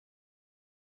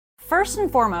First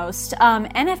and foremost,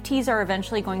 NFTs are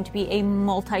eventually going to be a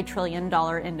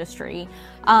multi-trillion-dollar industry,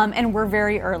 and we're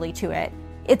very early to it.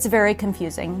 It's very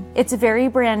confusing. It's very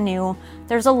brand new.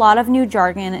 There's a lot of new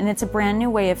jargon, and it's a brand new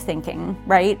way of thinking,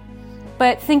 right?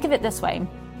 But think of it this way.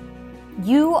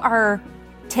 You are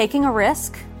taking a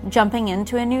risk, jumping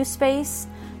into a new space,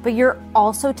 but you're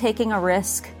also taking a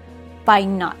risk by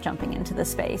not jumping into the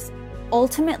space.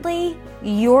 Ultimately,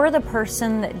 you're the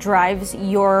person that drives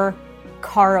your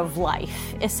car of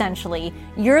life, essentially.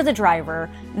 You're the driver.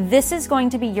 This is going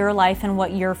to be your life and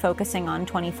what you're focusing on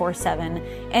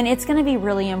 24/7. And it's going to be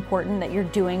really important that you're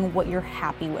doing what you're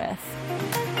happy with.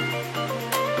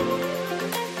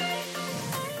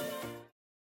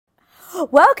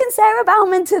 Welcome, Sarah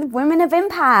Bauman, to Women of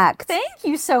Impact. Thank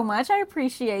you so much. I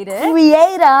appreciate it.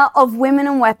 Creator of Women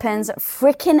and Weapons,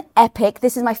 freaking epic.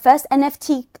 This is my first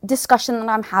NFT discussion that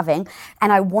I'm having,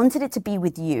 and I wanted it to be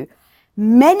with you.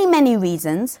 Many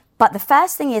reasons, but the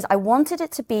first thing is I wanted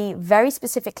it to be very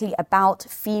specifically about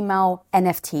female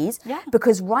NFTs,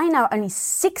 because right now only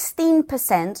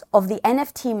 16% of the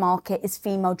NFT market is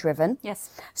female driven. Yes.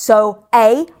 So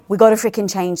we got to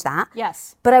freaking change that.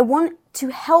 Yes. But I want to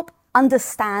help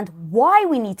understand why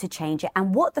we need to change it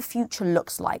and what the future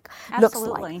looks like.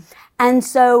 Absolutely. And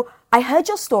so I heard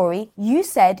your story. You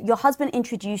said your husband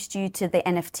introduced you to the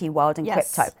NFT world and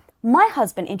crypto. My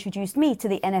husband introduced me to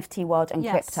the NFT world and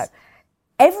crypto.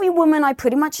 Every woman I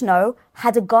pretty much know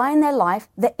had a guy in their life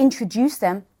that introduced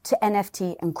them to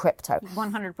NFT and crypto.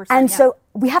 100%. And so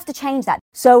we have to change that.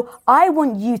 So I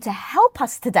want you to help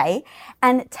us today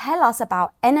and tell us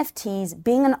about NFTs,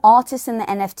 being an artist in the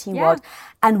NFT world,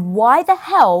 and why the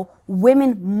hell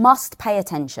women must pay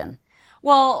attention.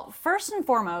 Well, first and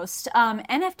foremost,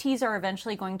 NFTs are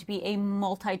eventually going to be a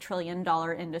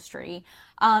multi-trillion-dollar industry,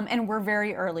 and we're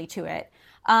very early to it.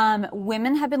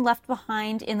 Women have been left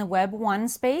behind in the Web 1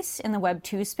 space, in the Web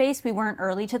 2 space. We weren't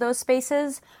early to those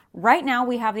spaces. Right now,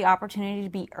 we have the opportunity to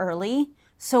be early,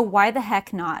 so why the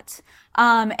heck not?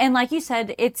 And like you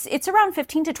said, it's around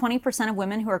 15 to 20% of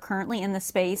women who are currently in the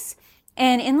space.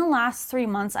 And in the last 3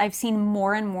 months, I've seen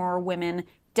more and more women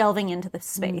delving into the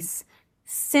space.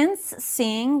 Since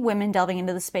seeing women delving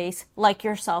into the space, like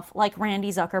yourself, like Randy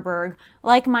Zuckerberg,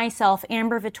 like myself,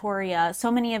 Amber Vittoria,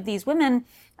 so many of these women,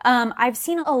 I've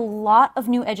seen a lot of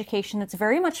new education that's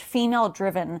very much female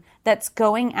driven, that's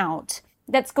going out,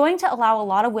 that's going to allow a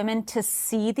lot of women to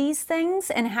see these things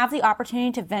and have the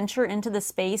opportunity to venture into the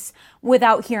space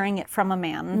without hearing it from a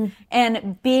man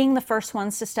and being the first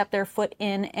ones to step their foot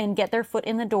in and get their foot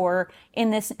in the door in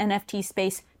this NFT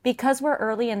space, because we're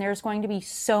early and there's going to be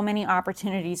so many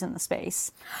opportunities in the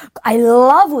space. I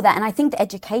love all that. And I think the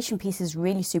education piece is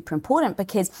really super important,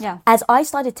 because as I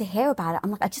started to hear about it,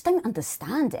 I'm like, I just don't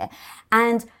understand it.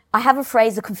 And I have a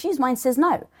phrase, a confused mind says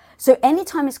no. So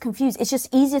anytime it's confused, it's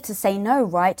just easier to say no,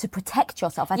 right? To protect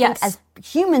yourself. I think as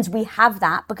humans, we have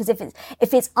that, because if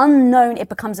it's unknown, it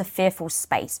becomes a fearful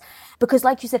space. Because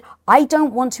like you said, I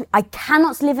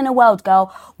cannot live in a world,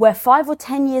 girl, where 5 or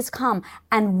 10 years come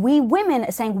and we women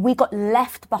are saying we got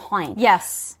left behind.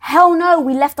 Yes. Hell no,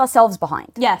 we left ourselves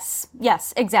behind. Yes,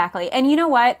 exactly. And you know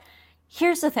what?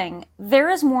 Here's the thing. There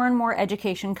is more and more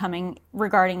education coming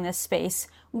regarding this space.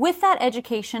 With that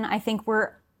education, I think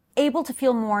we're able to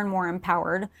feel more and more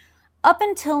empowered. Up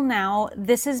until now,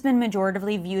 this has been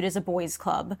majoritively viewed as a boys'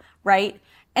 club, right?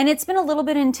 And it's been a little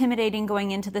bit intimidating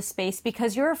going into the space,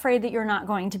 because you're afraid that you're not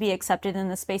going to be accepted in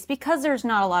the space because there's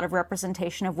not a lot of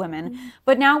representation of women.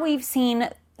 But now we've seen,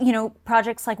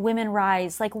 projects like Women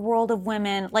Rise, like World of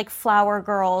Women, like Flower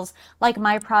Girls, like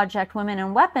my project, Women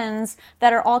and Weapons,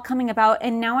 that are all coming about.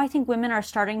 And now I think women are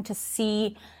starting to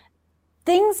see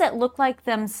things that look like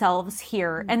themselves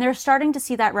here, and they're starting to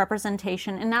see that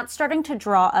representation, and that's starting to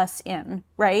draw us in,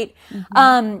 right?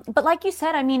 But like you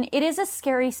said, I mean, it is a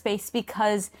scary space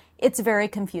because it's very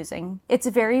confusing. It's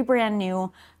very brand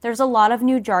new. There's a lot of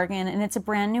new jargon, and it's a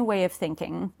brand new way of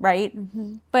thinking, right?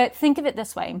 But think of it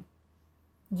this way.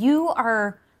 You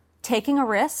are taking a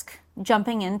risk,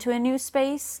 jumping into a new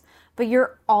space, but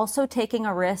you're also taking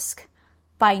a risk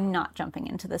by not jumping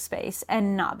into the space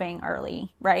and not being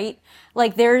early, right?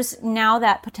 Like there's now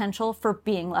that potential for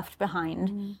being left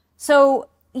behind. So,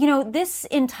 this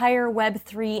entire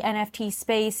Web3 NFT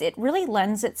space, it really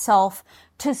lends itself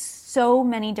to so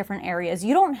many different areas.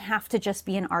 You don't have to just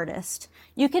be an artist.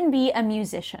 You can be a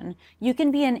musician. You can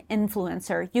be an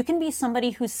influencer. You can be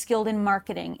somebody who's skilled in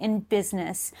marketing, in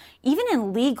business, even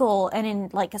in legal and in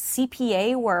like a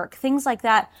CPA work, things like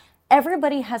that.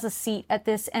 Everybody has a seat at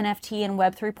this NFT and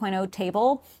Web 3.0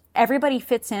 table. Everybody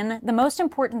fits in. The most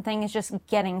important thing is just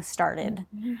getting started.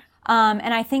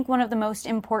 And I think one of the most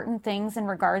important things in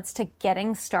regards to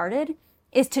getting started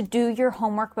is to do your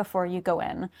homework before you go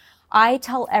in. I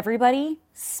tell everybody,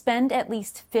 spend at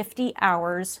least 50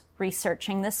 hours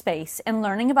researching the space and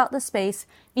learning about the space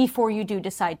before you do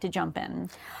decide to jump in.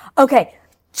 Okay,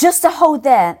 just to hold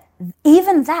there,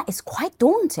 even that is quite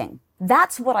daunting.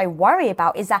 That's what I worry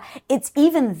about, is that it's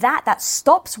even that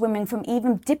stops women from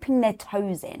even dipping their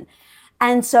toes in.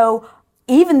 And so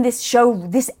even this show,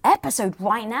 this episode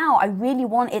right now, I really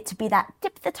want it to be that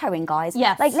dip the toe in, guys.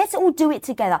 Yes. Like, let's all do it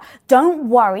together. Don't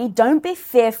worry. Don't be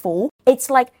fearful. It's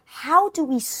like, how do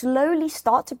we slowly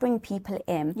start to bring people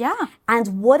in? Yeah.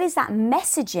 And what is that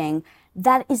messaging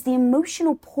that is the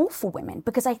emotional pull for women?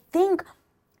 Because I think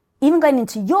even going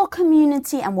into your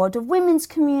community and World of Women's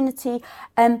community,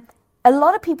 a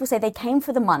lot of people say they came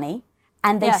for the money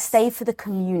and they stay for the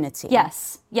community.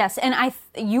 Yes. And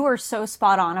you are so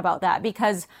spot on about that,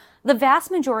 because the vast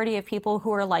majority of people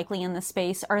who are likely in the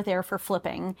space are there for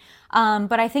flipping.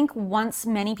 But I think once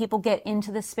many people get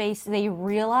into the space, they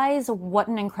realize what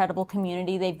an incredible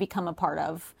community they've become a part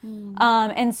of.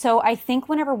 And so I think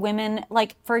whenever women,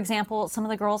 like, for example, some of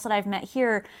the girls that I've met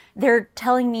here, they're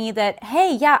telling me that,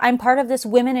 hey, yeah, I'm part of this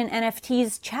Women in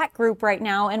NFTs chat group right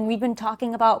now, and we've been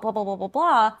talking about blah, blah, blah, blah,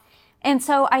 blah. And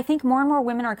so I think more and more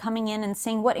women are coming in and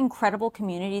seeing what incredible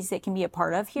communities they can be a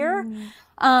part of here.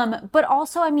 But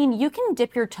also, I mean, you can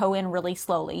dip your toe in really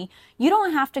slowly. You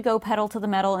don't have to go pedal to the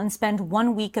metal and spend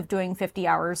 1 week of doing 50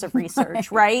 hours of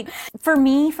research, right? For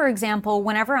me, for example,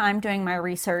 whenever I'm doing my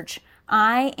research,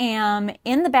 I am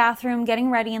in the bathroom getting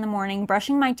ready in the morning,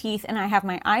 brushing my teeth, and I have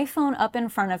my iPhone up in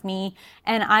front of me,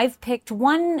 and I've picked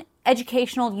one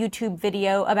educational YouTube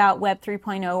video about Web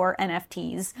 3.0 or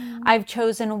NFTs. I've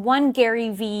chosen one Gary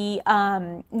V,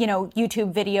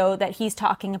 YouTube video that he's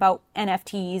talking about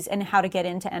NFTs and how to get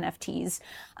into NFTs.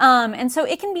 And so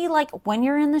it can be like when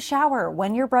you're in the shower,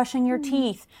 when you're brushing your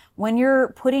teeth, when you're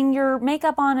putting your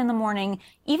makeup on in the morning,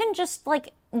 even just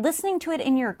like listening to it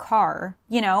in your car.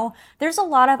 There's a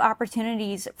lot of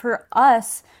opportunities for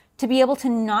us to be able to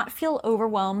not feel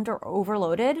overwhelmed or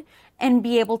overloaded and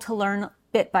be able to learn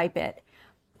bit by bit.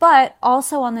 But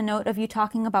also on the note of you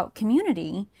talking about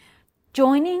community,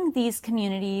 joining these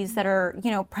communities that are,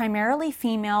 primarily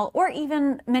female, or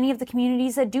even many of the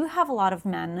communities that do have a lot of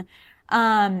men,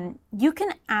 you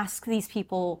can ask these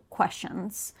people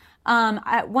questions.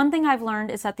 One thing I've learned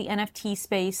is that the NFT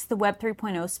space, the Web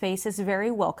 3.0 space, is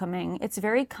very welcoming. It's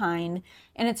very kind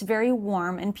and it's very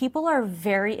warm, and people are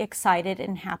very excited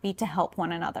and happy to help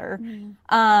one another.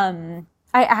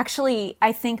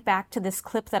 I think back to this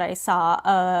clip that I saw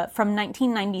from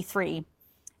 1993.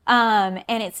 And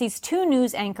it's these two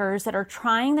news anchors that are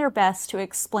trying their best to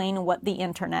explain what the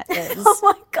internet is. Oh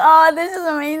my God, this is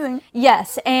amazing.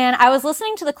 Yes, and I was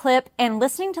listening to the clip and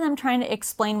listening to them trying to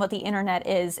explain what the internet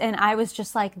is, and I was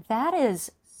just like, that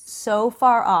is so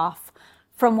far off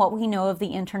from what we know of the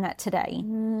internet today.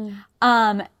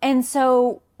 And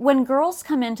so when girls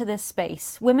come into this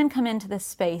space, women come into this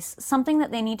space, something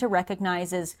that they need to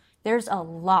recognize is there's a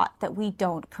lot that we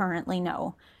don't currently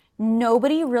know.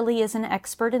 Nobody really is an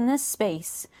expert in this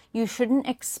space. You shouldn't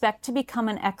expect to become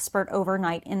an expert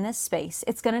overnight in this space.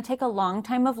 It's going to take a long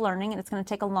time of learning, and it's going to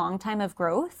take a long time of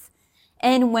growth.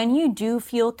 And when you do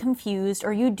feel confused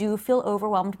or you do feel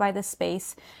overwhelmed by this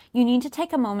space, you need to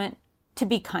take a moment to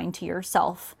be kind to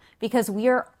yourself, because we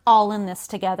are all in this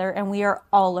together and we are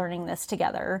all learning this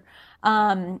together.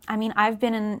 I've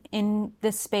been in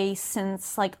this space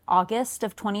since like August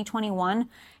of 2021,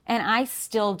 and I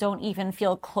still don't even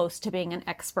feel close to being an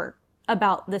expert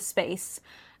about this space.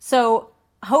 So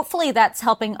hopefully that's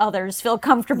helping others feel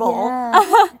comfortable.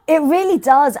 Yeah, it really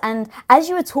does. And as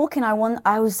you were talking, I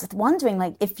was wondering,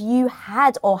 like, if you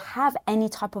had or have any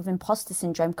type of imposter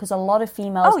syndrome, because a lot of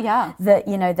females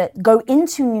that go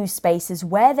into new spaces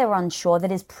where they're unsure,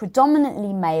 that is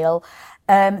predominantly male,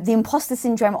 the imposter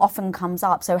syndrome often comes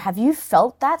up. So have you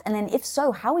felt that? And then if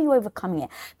so, how are you overcoming it?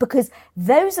 Because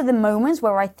those are the moments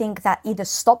where I think that either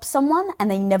stops someone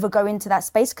and they never go into that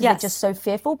space because they're just so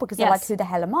fearful, because they're like, who the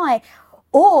hell am I?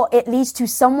 Or it leads to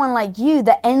someone like you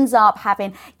that ends up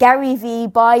having Gary V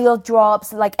buy your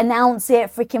drops, like announce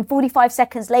it, freaking 45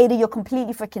 seconds later, you're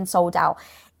completely freaking sold out.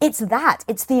 It's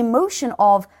the emotion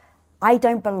of, I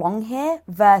don't belong here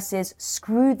versus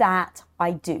screw that,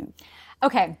 I do.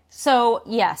 Okay, so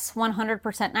yes,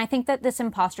 100%. And I think that this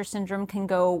imposter syndrome can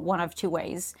go one of two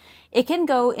ways. It can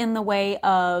go in the way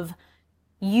of,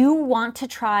 you want to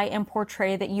try and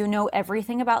portray that you know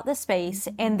everything about the space,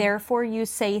 and therefore you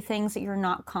say things that you're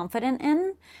not confident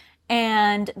in.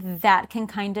 And that can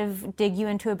kind of dig you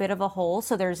into a bit of a hole.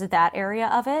 So there's that area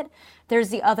of it. There's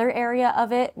the other area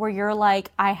of it where you're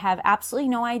like, I have absolutely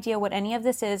no idea what any of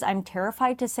this is. I'm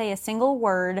terrified to say a single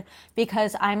word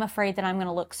because I'm afraid that I'm going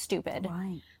to look stupid.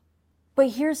 Right.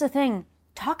 But here's the thing.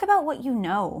 Talk about what you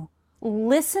know.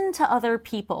 Listen to other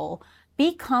people.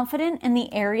 Be confident in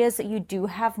the areas that you do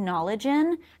have knowledge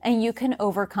in, and you can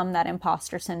overcome that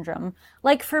imposter syndrome.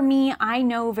 Like for me, I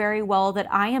know very well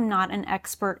that I am not an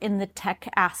expert in the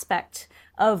tech aspect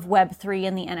of Web3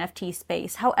 and the NFT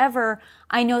space. However,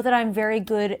 I know that I'm very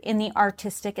good in the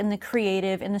artistic and the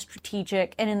creative and the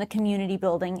strategic and in the community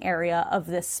building area of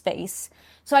this space.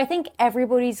 So I think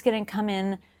everybody's going to come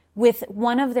in with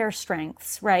one of their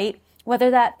strengths, right?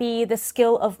 Whether that be the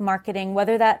skill of marketing,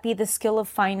 whether that be the skill of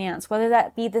finance, whether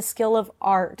that be the skill of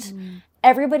art.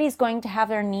 Everybody's going to have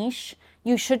their niche.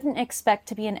 You shouldn't expect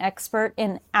to be an expert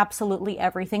in absolutely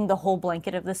everything, the whole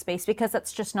blanket of the space, because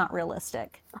that's just not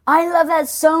realistic. I love that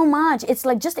so much. It's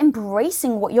like just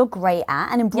embracing what you're great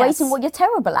at and embracing what you're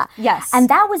terrible at. Yes. And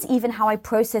that was even how I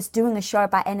processed doing a show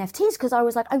about NFTs, because I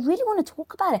was like, I really want to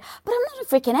talk about it, but I'm not a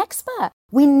freaking expert.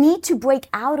 We need to break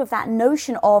out of that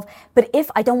notion of, but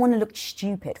if I don't want to look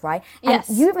stupid, right? Yes.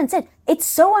 And you even said, it's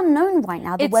so unknown right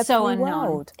now, the It's Web3 so unknown.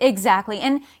 world. Exactly.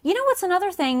 And you know what's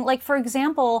another thing? Like, for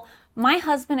example, my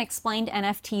husband explained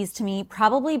NFTs to me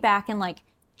probably back in like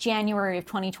January of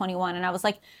 2021. And I was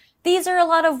like, these are a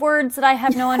lot of words that I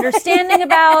have no understanding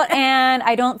about, and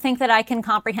I don't think that I can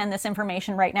comprehend this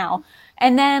information right now.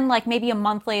 And then like maybe a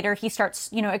month later, he starts,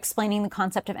 explaining the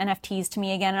concept of NFTs to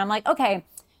me again. And I'm like, okay,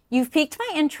 you've piqued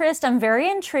my interest. I'm very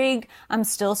intrigued. I'm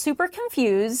still super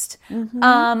confused,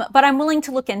 but I'm willing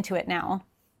to look into it now.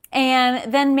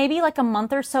 And then maybe like a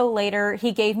month or so later,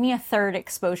 he gave me a third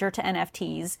exposure to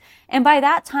NFTs. And by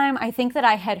that time, I think that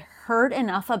I had heard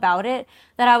enough about it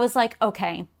that I was like,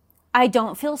 okay, I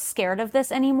don't feel scared of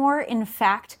this anymore. In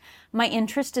fact, my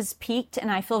interest is piqued and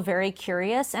I feel very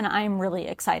curious and I'm really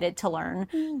excited to learn.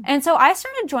 And so I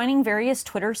started joining various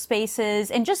Twitter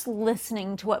spaces and just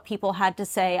listening to what people had to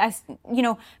say.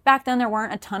 Back then there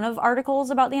weren't a ton of articles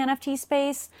about the NFT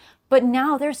space, but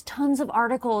now there's tons of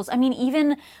articles. I mean,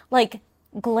 even like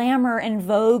Glamour and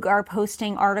Vogue are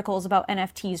posting articles about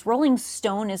NFTs. Rolling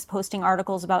Stone is posting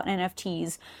articles about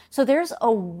NFTs. So there's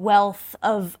a wealth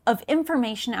of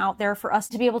information out there for us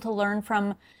to be able to learn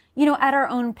from, at our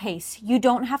own pace. You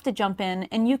don't have to jump in,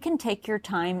 and you can take your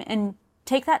time and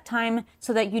take that time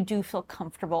so that you do feel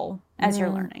comfortable as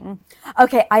you're learning.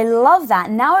 Okay, I love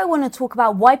that. Now I want to talk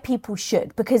about why people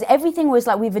should, because everything was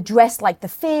like we've addressed like the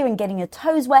fear and getting your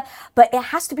toes wet, but it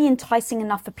has to be enticing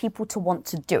enough for people to want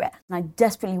to do it. And I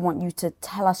desperately want you to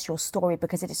tell us your story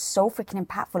because it is so freaking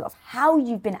impactful of how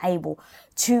you've been able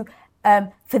to,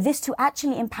 for this to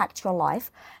actually impact your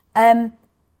life. And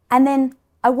then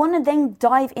I want to then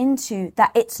dive into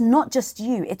that it's not just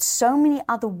you, it's so many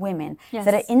other women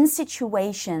that are in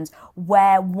situations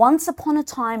where once upon a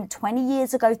time, 20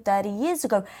 years ago, 30 years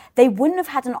ago, they wouldn't have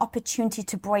had an opportunity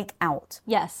to break out.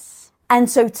 Yes.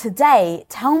 And so today,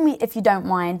 tell me, if you don't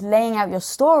mind, laying out your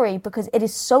story because it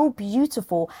is so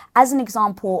beautiful as an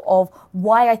example of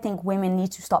why I think women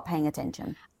need to start paying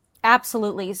attention.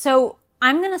 Absolutely. So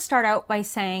I'm going to start out by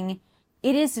saying,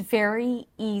 it is very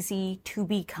easy to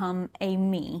become a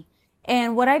me.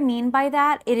 And what I mean by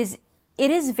that, it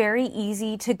is very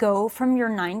easy to go from your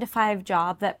 9-to-5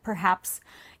 job that perhaps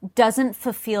doesn't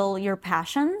fulfill your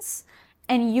passions,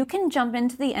 and you can jump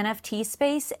into the NFT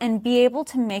space and be able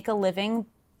to make a living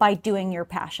by doing your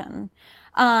passion.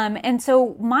 And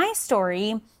so my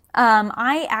story,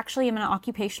 I actually am an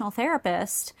occupational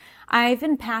therapist. I've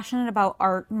been passionate about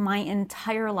art my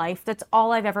entire life. That's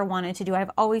all I've ever wanted to do.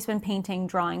 I've always been painting,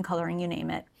 drawing, coloring, you name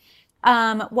it.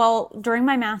 During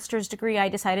my master's degree, I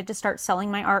decided to start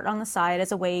selling my art on the side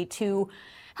as a way to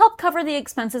help cover the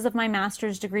expenses of my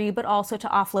master's degree, but also to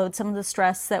offload some of the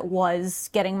stress that was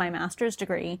getting my master's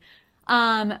degree.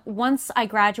 Once I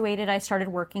graduated, I started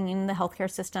working in the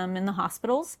healthcare system in the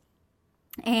hospitals.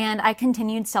 And I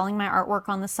continued selling my artwork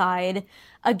on the side.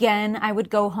 Again, I would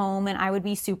go home and I would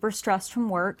be super stressed from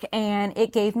work, and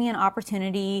it gave me an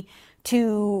opportunity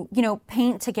to,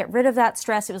 paint to get rid of that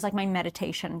stress. It was like my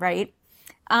meditation, right?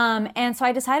 And so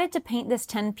I decided to paint this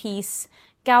 10-piece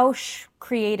gouache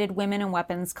created women and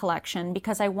weapons collection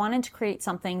because I wanted to create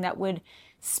something that would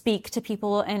speak to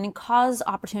people and cause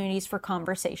opportunities for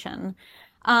conversation.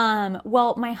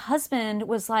 My husband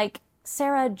was like,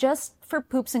 Sarah, just for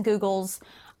poops and googles,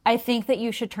 I think that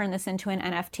you should turn this into an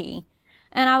NFT.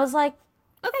 And I was like,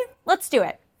 okay, let's do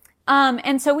it.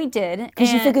 And so we did.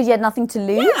 Because you figured you had nothing to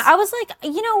lose? Yeah, I was like,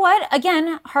 you know what?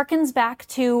 Again, harkens back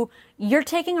to you're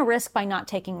taking a risk by not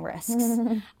taking risks.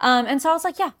 And so I was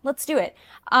like, yeah, let's do it.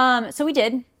 So we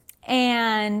did.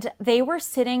 And they were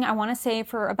sitting, I want to say,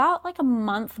 for about like a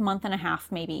month and a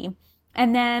half maybe.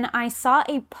 And then I saw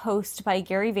a post by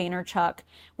Gary Vaynerchuk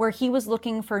where he was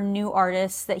looking for new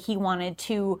artists that he wanted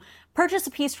to purchase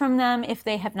a piece from them if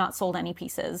they have not sold any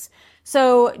pieces.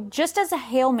 So just as a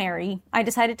Hail Mary, I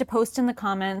decided to post in the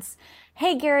comments,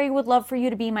 hey, Gary, would love for you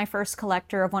to be my first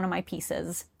collector of one of my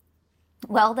pieces.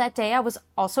 Well, that day I was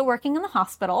also working in the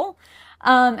hospital,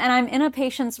 and I'm in a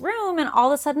patient's room, and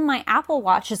all of a sudden my Apple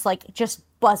Watch is like just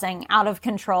buzzing out of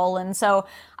control. And so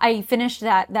I finished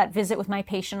that visit with my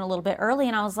patient a little bit early,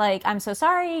 and I was like, I'm so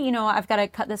sorry, I've got to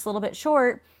cut this a little bit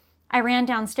short. I ran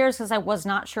downstairs because I was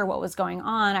not sure what was going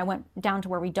on. I went down to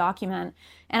where we document,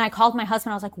 and I called my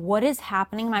husband. I was like, what is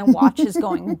happening? My watch is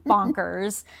going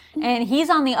bonkers. And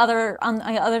he's on the other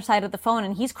side of the phone,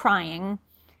 and he's crying.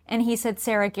 And he said,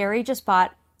 Sarah, Gary just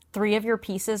bought 3 of your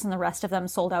pieces and the rest of them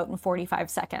sold out in 45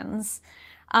 seconds.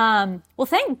 Well,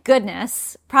 thank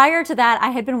goodness. Prior to that,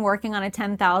 I had been working on a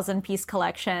 10,000 piece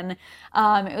collection.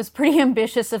 It was pretty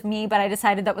ambitious of me, but I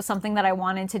decided that was something that I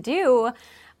wanted to do.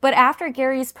 But after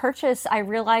Gary's purchase, I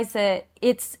realized that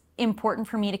it's important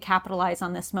for me to capitalize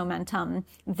on this momentum.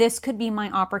 This could be my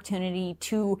opportunity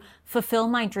to fulfill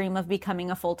my dream of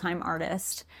becoming a full-time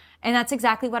artist. And that's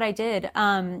exactly what I did.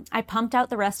 I pumped out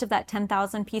the rest of that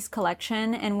 10,000 piece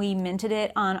collection and we minted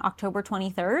it on October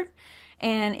 23rd.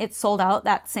 And it sold out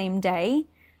that same day.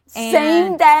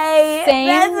 Same day.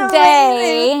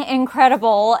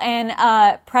 Incredible. And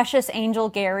Precious Angel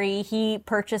Gary, he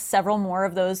purchased several more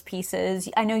of those pieces.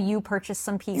 I know you purchased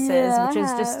some pieces, which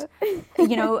is just,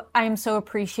 I'm so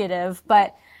appreciative.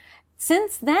 But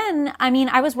since then,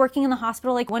 I was working in the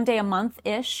hospital like one day a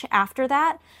month-ish after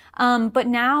that. But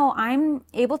now I'm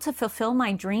able to fulfill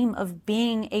my dream of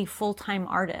being a full-time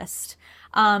artist.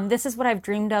 This is what I've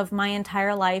dreamed of my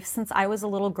entire life since I was a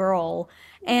little girl.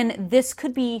 And this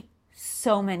could be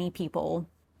so many people.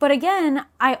 But again,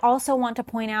 I also want to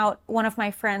point out one of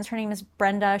my friends, her name is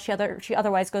Brenda. She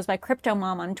otherwise goes by Crypto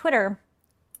Mom on Twitter.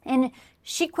 And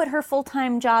she quit her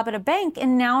full-time job at a bank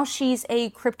and now she's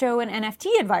a crypto and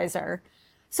NFT advisor.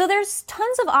 So there's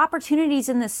tons of opportunities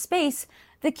in this space.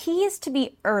 The key is to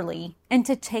be early and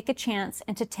to take a chance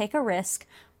and to take a risk,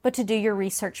 but to do your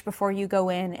research before you go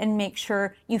in and make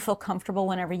sure you feel comfortable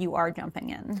whenever you are jumping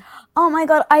in. Oh my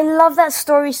God, I love that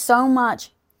story so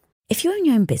much. If you own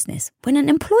your own business, when an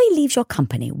employee leaves your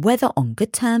company, whether on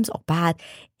good terms or bad,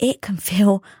 it can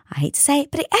feel, I hate to say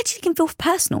it, but it actually can feel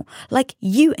personal, like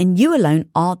you and you alone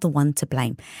are the one to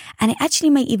blame. And it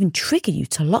actually may even trigger you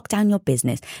to lock down your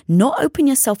business, not open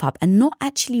yourself up and not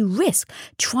actually risk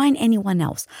trying anyone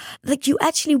else. Like you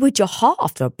actually would your heart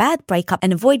after a bad breakup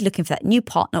and avoid looking for that new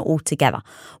partner altogether.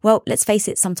 Well, let's face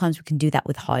it, sometimes we can do that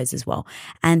with hires as well.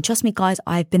 And trust me guys,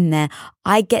 I've been there.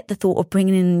 I get the thought of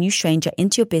bringing in a new stranger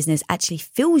into your business actually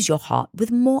fills your heart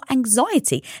with more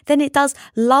anxiety than it does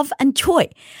love and joy.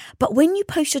 But when you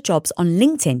post your jobs on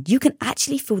LinkedIn, you can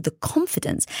actually feel the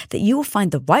confidence that you will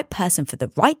find the right person for the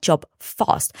right job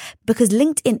fast because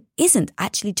LinkedIn isn't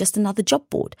actually just another job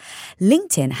board.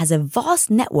 LinkedIn has a vast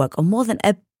network of more than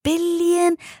a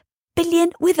billion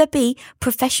with a B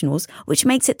professionals, which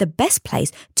makes it the best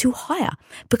place to hire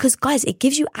because guys, it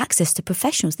gives you access to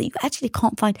professionals that you actually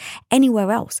can't find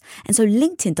anywhere else. And so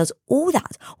LinkedIn does all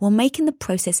that while making the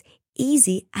process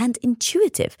easy and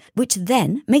intuitive, which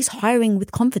then makes hiring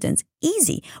with confidence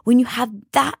easy when you have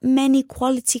that many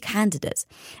quality candidates.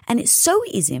 And it's so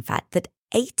easy, in fact, that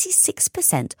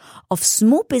 86% of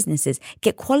small businesses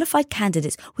get qualified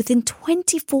candidates within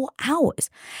 24 hours.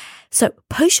 So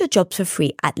post your jobs for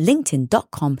free at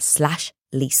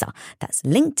linkedin.com/Lisa. That's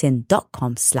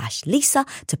linkedin.com/Lisa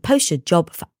to post your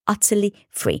job for utterly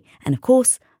free. And of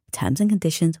course, terms and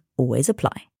conditions always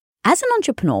apply. As an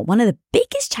entrepreneur, one of the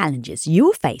biggest challenges you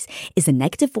will face is the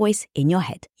negative voice in your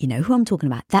head. You know who I'm talking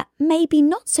about. That maybe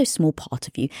not so small part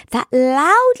of you that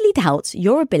loudly doubts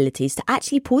your abilities to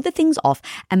actually pull the things off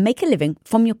and make a living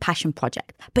from your passion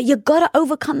project. But you gotta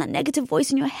overcome that negative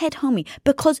voice in your head, homie,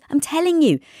 because I'm telling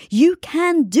you, you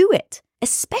can do it.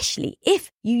 Especially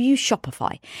if you use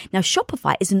Shopify. Now,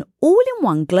 Shopify is an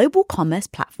all-in-one global commerce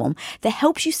platform that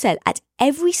helps you sell at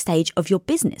every stage of your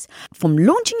business. From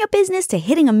launching your business to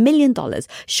hitting $1 million,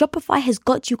 Shopify has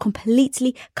got you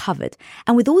completely covered.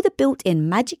 And with all the built-in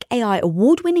Magic AI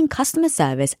award-winning customer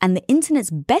service and the internet's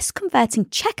best converting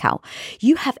checkout,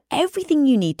 you have everything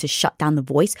you need to shut down the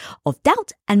voice of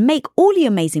doubt and make all your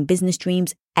amazing business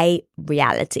dreams a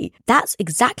reality. That's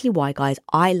exactly why, guys,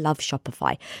 I love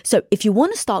Shopify. So if you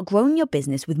want to start growing your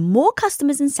business with more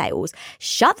customers and sales,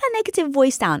 shut that negative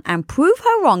voice down and prove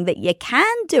her wrong that you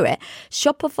can do it,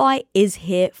 Shopify is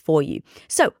here for you.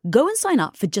 So go and sign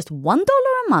up for just $1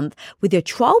 a month with your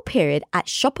trial period at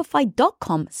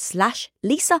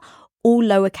shopify.com/Lisa, all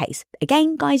lowercase.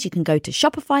 Again, guys, you can go to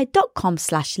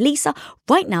shopify.com/Lisa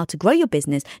right now to grow your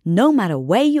business no matter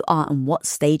where you are and what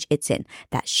stage it's in.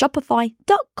 That's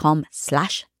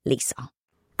shopify.com/Lisa.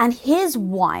 And here's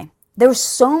why. There are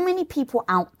so many people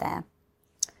out there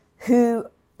who,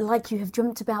 like you, have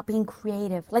dreamt about being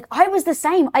creative. Like I was the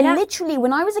same. I literally,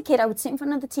 when I was a kid, I would sit in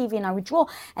front of the TV and I would draw,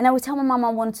 and I would tell my mum I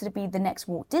wanted to be the next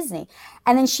Walt Disney.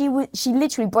 And then she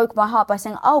literally broke my heart by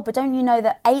saying, oh, but don't you know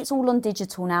that A, it's all on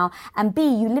digital now, and B,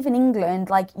 you live in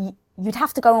England, like you'd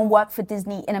have to go and work for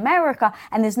Disney in America,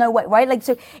 and there's no way, right? Like,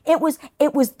 so it was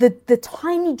the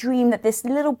tiny dream that this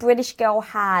little British girl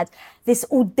had, this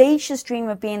audacious dream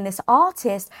of being this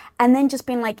artist, and then just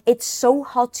being like, it's so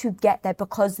hard to get there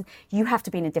because you have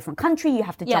to be in a different country, you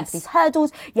have to jump these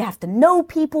hurdles, you have to know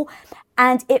people,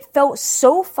 and it felt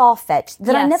so far-fetched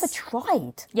that I never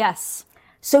tried. Yes.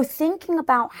 So thinking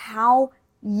about how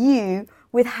you,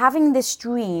 with having this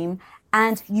dream,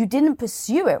 and you didn't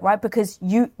pursue it, right? Because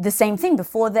the same thing,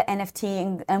 before the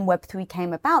NFT and Web3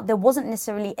 came about, there wasn't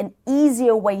necessarily an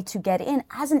easier way to get in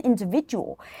as an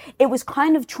individual. It was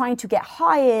kind of trying to get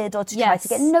hired or to try to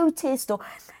get noticed.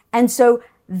 And so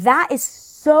that is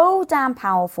so damn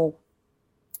powerful.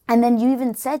 And then you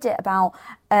even said it about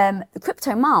the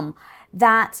Crypto Mom,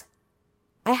 that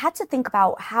I had to think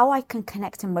about how I can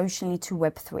connect emotionally to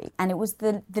Web3. And it was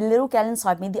the little girl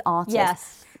inside me, the artist.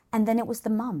 Yes. And then it was the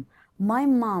mum. My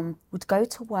mum would go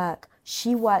to work.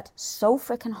 She worked so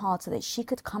freaking hard so that she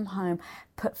could come home,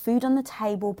 put food on the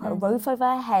table, put a roof over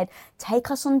her head,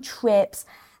 take us on trips.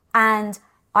 And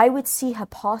I would see her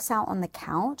pass out on the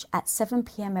couch at 7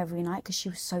 p.m. every night because she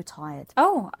was so tired.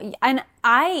 Oh, and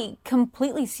I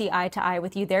completely see eye to eye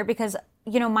with you there because,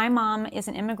 you know, my mom is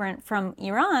an immigrant from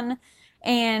Iran,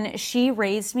 and she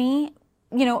raised me,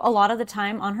 you know, a lot of the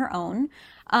time on her own.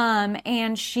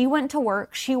 And she went to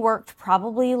work. She worked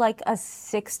probably like a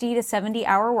 60 to 70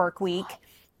 hour work week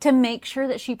to make sure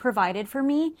that she provided for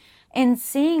me. And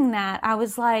seeing that, I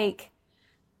was like,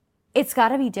 it's got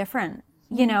to be different,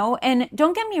 you know? And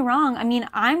don't get me wrong. I mean,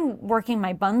 I'm working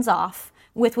my buns off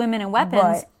with Women and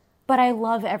Weapons, but I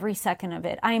love every second of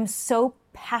it. I am so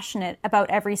passionate about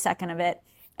every second of it.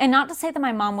 And not to say that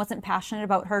my mom wasn't passionate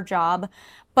about her job,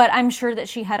 but I'm sure that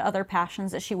she had other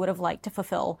passions that she would have liked to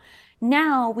fulfill.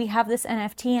 Now we have this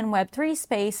NFT and Web3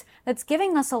 space that's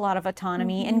giving us a lot of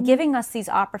autonomy and giving us these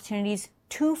opportunities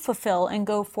to fulfill and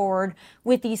go forward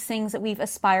with these things that we've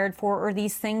aspired for, or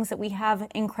these things that we have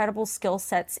incredible skill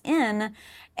sets in,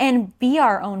 and be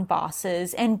our own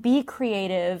bosses and be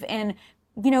creative and,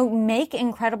 you know, make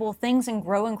incredible things and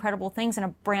grow incredible things in a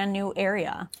brand new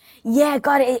area. Yeah,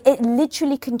 God, it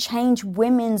literally can change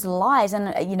women's lives.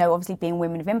 And, you know, obviously being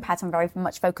women of impact, I'm very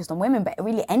much focused on women, but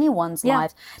really anyone's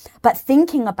lives. But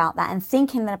thinking about that and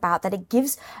thinking about that, it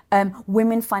gives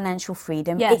women financial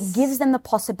freedom. Yes. It gives them the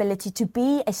possibility to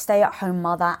be a stay-at-home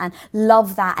mother and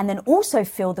love that, and then also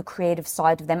feel the creative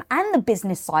side of them and the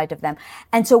business side of them.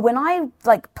 And so when I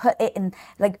like put it in,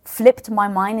 like flipped my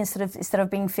mind instead of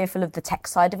being fearful of the tech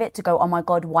side of it, to go, oh my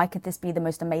God, why could this be the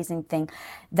most amazing thing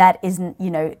that isn't, you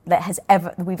know, that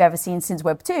we've ever seen since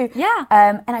Web 2? Yeah.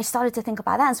 And I started to think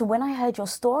about that. And so when I heard your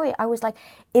story, I was like,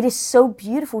 it is so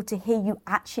beautiful to hear you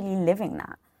actually living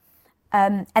that.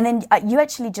 And then you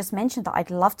actually just mentioned that I'd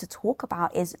love to talk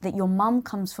about is that your mum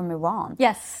comes from Iran.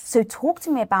 Yes. So talk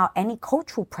to me about any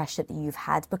cultural pressure that you've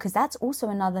had, because that's also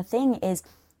another thing is,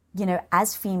 you know,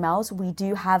 as females, we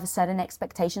do have certain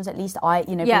expectations. At least I,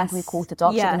 you know, being Greek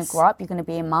Orthodox, you're going to grow up, you're going to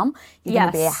be a mum, you're going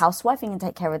to be a housewife, you're going to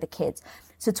take care of the kids.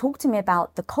 So talk to me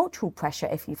about the cultural pressure,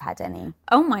 if you've had any.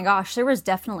 Oh my gosh, there was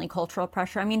definitely cultural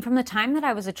pressure. I mean, from the time that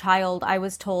I was a child, I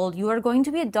was told, you are going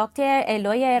to be a doctor, a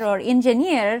lawyer, or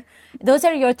engineer. Those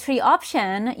are your three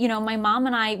options. You know, my mom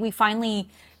and I, we finally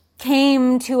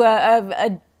came to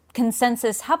a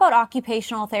consensus. How about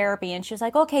occupational therapy? And she was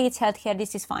like, okay, it's healthcare,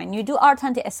 this is fine, you do art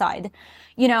on the aside,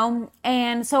 you know.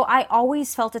 And so I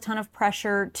always felt a ton of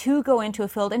pressure to go into a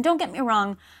field. And don't get me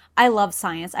wrong, I love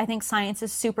science. I think science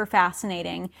is super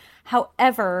fascinating.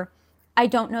 However, I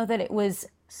don't know that it was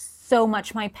so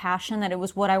much my passion that it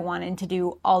was what I wanted to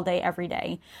do all day, every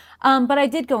day. But I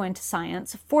did go into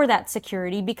science for that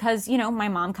security because, you know, my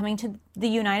mom coming to the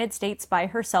United States by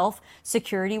herself,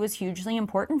 security was hugely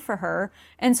important for her.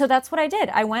 And so that's what I did.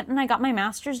 I went and I got my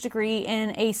master's degree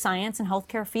in a science and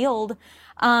healthcare field.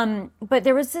 But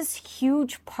there was this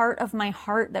huge part of my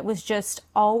heart that was just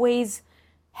always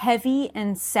heavy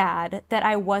and sad that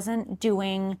I wasn't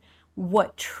doing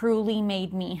what truly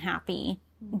made me happy.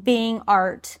 Being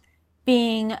art,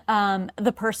 being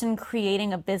the person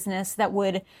creating a business that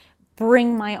would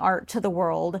bring my art to the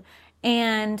world.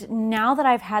 And now that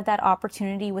I've had that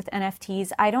opportunity with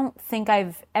NFTs, I don't think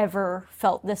I've ever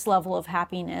felt this level of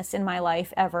happiness in my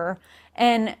life ever.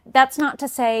 And that's not to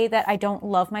say that I don't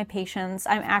love my patients.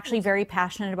 I'm actually very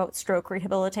passionate about stroke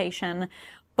rehabilitation,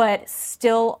 but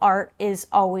still art is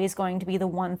always going to be the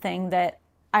one thing that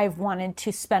I've wanted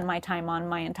to spend my time on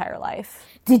my entire life.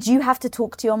 Did you have to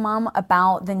talk to your mom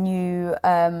about the new,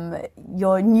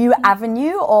 your new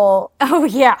avenue, or? Oh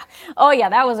yeah,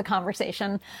 that was a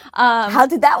conversation. How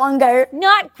did that one go?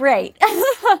 Not great.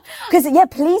 Because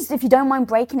please, if you don't mind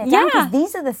breaking it down, because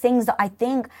these are the things that I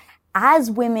think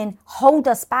as women hold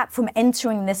us back from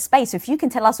entering this space. So if you can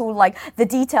tell us all like the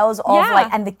details of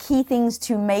and the key things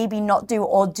to maybe not do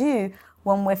or do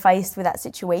when we're faced with that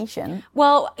situation.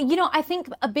 Well, you know, I think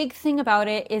a big thing about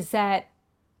it is that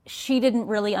she didn't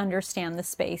really understand the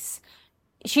space.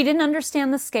 She didn't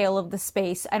understand the scale of the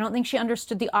space. I don't think she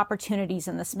understood the opportunities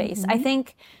in the space. I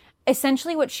think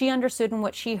essentially what she understood and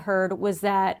what she heard was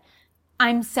that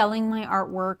I'm selling my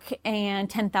artwork and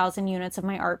 10,000 units of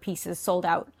my art pieces sold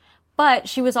out. But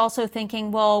she was also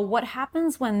thinking, well, what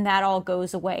happens when that all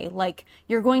goes away? Like,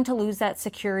 you're going to lose that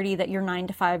security that your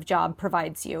 9-to-5 job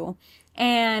provides you.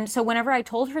 And so whenever I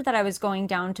told her that I was going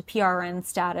down to PRN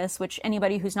status, which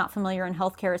anybody who's not familiar in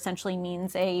healthcare essentially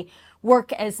means a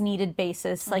work as needed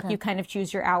basis, like you kind of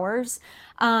choose your hours.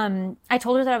 I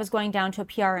told her that I was going down to a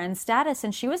PRN status,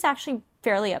 and she was actually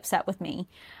fairly upset with me.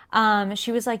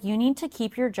 She was like, you need to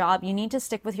keep your job. You need to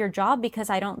stick with your job because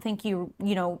I don't think you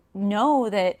know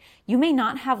that you may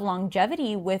not have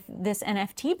longevity with this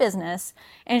NFT business.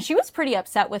 And she was pretty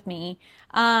upset with me.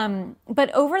 But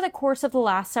over the course of the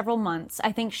last several months,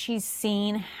 I think she's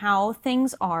seen how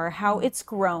things are, how it's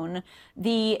grown,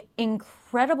 the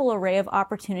incredible array of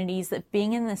opportunities that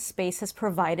being in this space has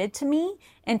provided to me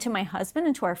and to my husband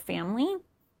and to our family.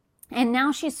 And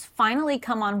now she's finally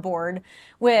come on board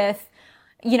with,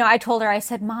 you know, I told her, I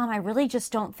said, Mom, I really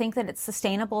just don't think that it's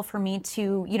sustainable for me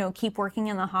to, you know, keep working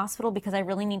in the hospital because I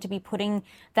really need to be putting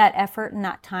that effort and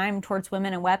that time towards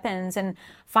women and weapons. And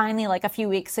finally, like a few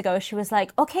weeks ago, she was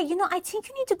like, okay, you know, I think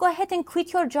you need to go ahead and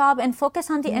quit your job and focus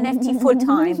on the NFT full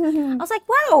time. I was like,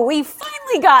 wow, we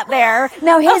finally got there.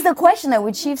 Now, here's the question though.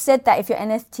 Would she have said that if your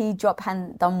NFT drop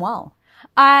hadn't done well?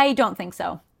 I don't think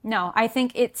so. No, I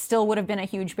think it still would have been a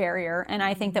huge barrier. And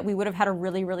I think that we would have had a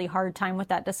really, really hard time with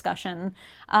that discussion.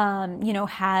 You know,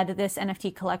 had this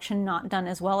NFT collection not done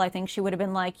as well, I think she would have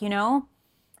been like, you know,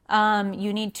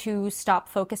 you need to stop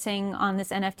focusing on this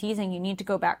NFTs and you need to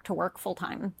go back to work full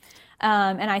time.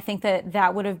 And I think that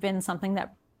that would have been something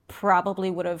that probably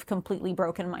would have completely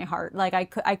broken my heart. Like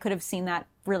I could have seen that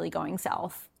really going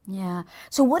south. Yeah.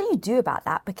 So what do you do about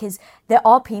that? Because there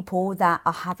are people that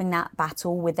are having that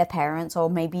battle with their parents, or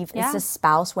maybe it's a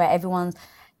spouse where everyone's,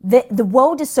 the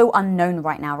world is so unknown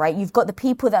right now, right? You've got the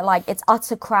people that like, it's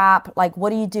utter crap. Like,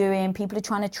 what are you doing? People are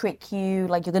trying to trick you.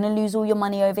 Like, you're going to lose all your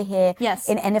money over here. Yes.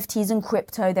 In NFTs and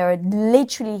crypto, there are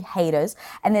literally haters.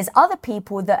 And there's other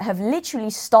people that have literally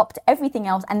stopped everything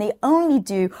else and they only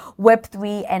do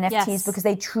Web3 NFTs because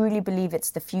they truly believe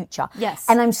it's the future. Yes.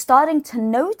 And I'm starting to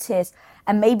notice,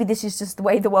 and maybe this is just the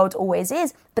way the world always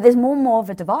is, but there's more and more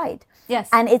of a divide. Yes.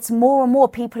 And it's more and more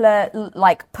people are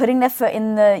like putting their foot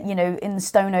in the, you know, in the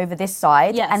stone over this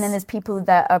side. Yes. And then there's people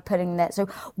that are putting that. So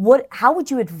how would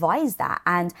you advise that?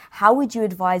 And how would you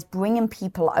advise bringing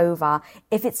people over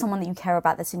if it's someone that you care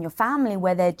about that's in your family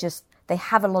where they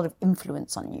have a lot of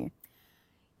influence on you?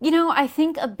 You know, I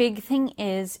think a big thing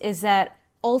is that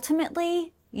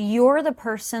ultimately you're the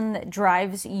person that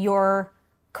drives your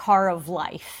car of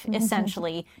life,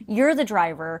 essentially. You're the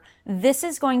driver. This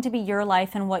is going to be your life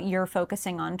and what you're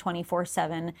focusing on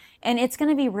 24/7. And it's going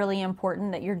to be really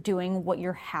important that you're doing what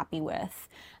you're happy with.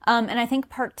 And I think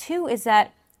part two is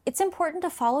that it's important to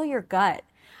follow your gut.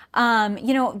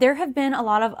 You know, there have been a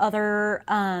lot of other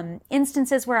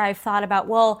instances where I've thought about,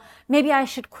 well, maybe I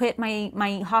should quit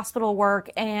my hospital work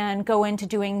and go into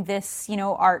doing this, you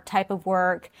know, art type of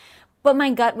work. But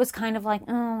my gut was kind of like,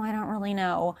 oh, I don't really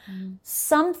know.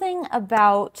 Something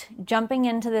about jumping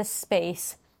into this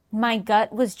space, my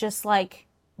gut was just like,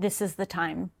 this is the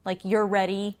time. Like, you're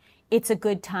ready. it's a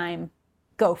good time,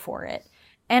 go for it.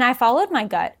 And I followed my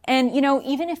gut. And,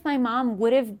 even if my mom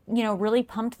would have, really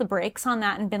pumped the brakes on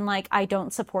that and been like, I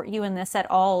don't support you in this at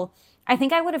all, I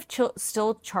think I would have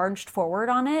still charged forward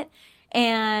on it.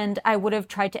 And I would have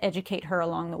tried to educate her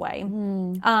along the way.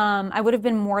 I would have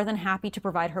been more than happy to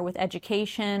provide her with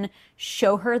education,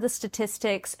 show her the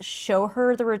statistics, show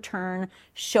her the return,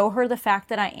 show her the fact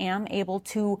that I am able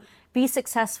to be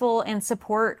successful and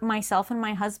support myself and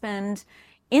my husband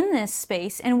in this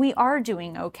space, and we are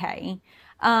doing okay.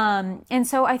 And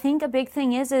so I think a big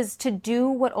thing is to do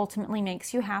what ultimately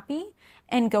makes you happy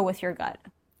and go with your gut.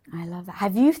 I love that.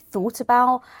 Have you thought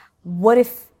about what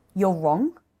if you're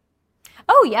wrong?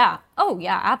 Oh, yeah,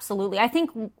 absolutely. I think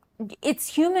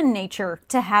it's human nature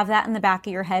to have that in the back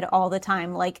of your head all the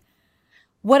time. Like,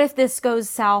 what if this goes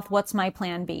south? What's my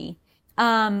plan B?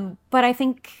 But I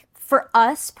think for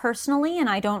us personally, and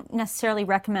I don't necessarily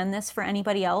recommend this for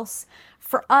anybody else,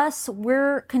 for us,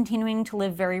 we're continuing to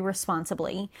live very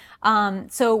responsibly.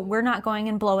 So we're not going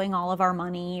and blowing all of our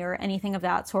money or anything of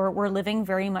that sort. We're living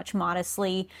very much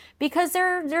modestly because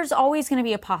there's always going to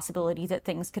be a possibility that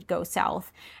things could go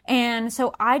south. And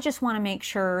so I just want to make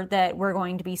sure that we're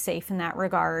going to be safe in that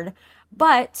regard.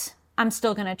 But I'm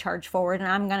still going to charge forward, and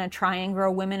I'm going to try and grow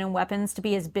Women in Weapons to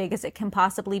be as big as it can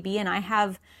possibly be. And I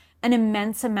have an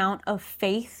immense amount of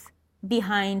faith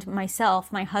behind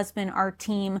myself, my husband, our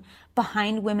team,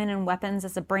 behind Women in Weapons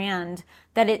as a brand,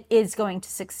 that it is going to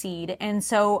succeed. And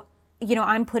so,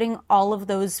 I'm putting all of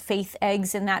those faith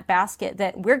eggs in that basket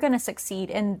that we're going to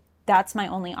succeed. And that's my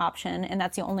only option. And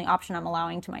that's the only option I'm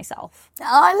allowing to myself. Oh,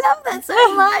 I love that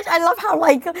so much. I love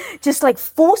how just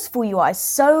forceful you are.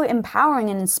 So empowering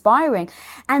and inspiring.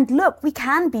 And look, we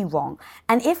can be wrong.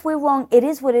 And if we're wrong, it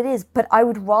is what it is. But I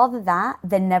would rather that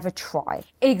than never try.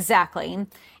 Exactly.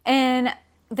 And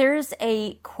there's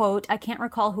a quote, I can't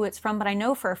recall who it's from, but I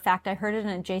know for a fact I heard it in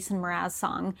a Jason Mraz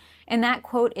song. And that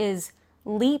quote is,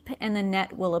 "Leap and the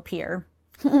net will appear."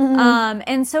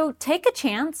 And so take a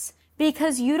chance,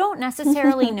 because you don't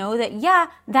necessarily know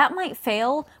that might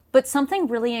fail, but something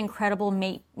really incredible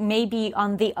may be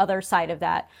on the other side of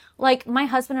that. Like my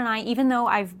husband and I, even though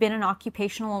I've been an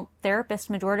occupational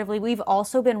therapist majoritively, we've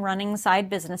also been running side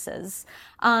businesses.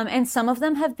 And some of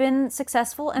them have been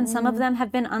successful and some of them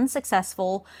have been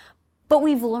unsuccessful, but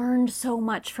we've learned so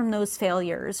much from those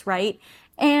failures, right?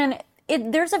 And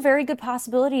there's a very good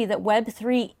possibility that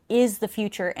Web3 is the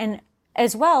future. And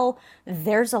as well,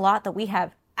 there's a lot that we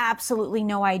have absolutely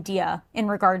no idea in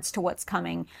regards to what's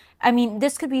coming. I mean,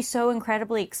 this could be so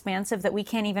incredibly expansive that we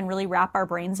can't even really wrap our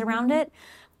brains around it.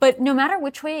 But no matter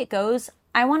which way it goes,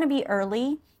 I want to be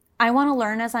early. I want to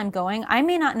learn as I'm going. I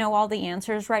may not know all the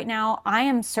answers right now. I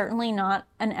am certainly not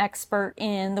an expert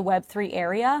in the Web3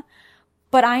 area,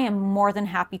 but I am more than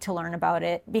happy to learn about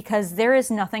it because there is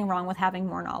nothing wrong with having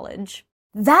more knowledge.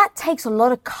 That takes a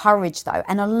lot of courage though.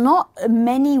 And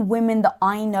many women that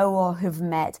I know or have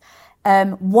met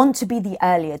want to be the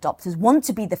early adopters, want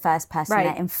to be the first person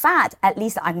there. In fact, at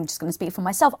least I'm just going to speak for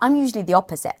myself. I'm usually the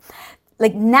opposite.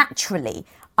 Like naturally,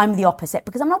 I'm the opposite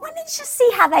because I'm like, well, let's just see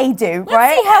how they do,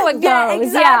 right? Let's see how it goes. Yeah,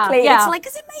 exactly. Yeah. It's like,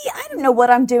 because I don't know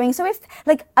what I'm doing. So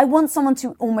I want someone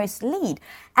to almost lead,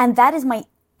 and that is my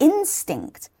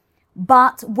instinct.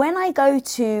 But when I go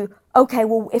to, okay,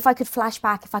 well, if I could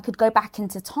if I could go back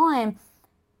into time,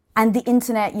 and the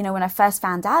internet, when I first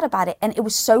found out about it, and it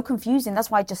was so confusing.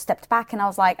 That's why I just stepped back and I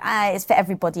was like, it's for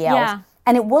everybody else. Yeah.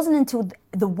 And it wasn't until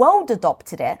the world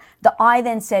adopted it that I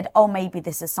then said, oh, maybe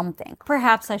this is something.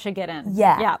 Perhaps I should get in.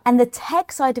 Yeah. And the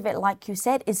tech side of it, like you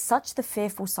said, is such the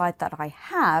fearful side that I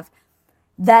have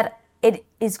that it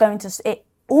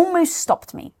almost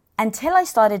stopped me until I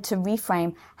started to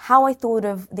reframe how I thought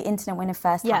of the internet when it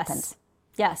first happened.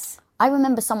 Yes. I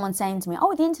remember someone saying to me,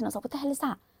 oh, the internet. I was like, what the hell is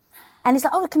that? And it's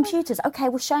like, oh, the computers. Okay,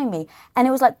 well, show me. And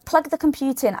it was like, plug the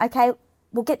computer in. Okay,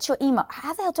 we'll get your email.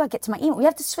 How the hell do I get to my email? You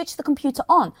have to switch the computer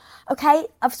on. Okay,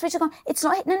 I've switched it on. It's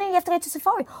not, no, you have to go to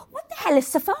Safari. What the hell is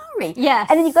Safari?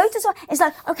 Yes. And then you go to Safari. It's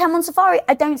like, okay, I'm on Safari.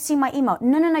 I don't see my email.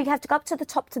 No, you have to go up to the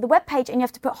top to the webpage and you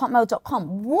have to put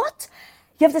hotmail.com. What?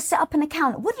 You have to set up an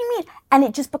account. What do you mean? And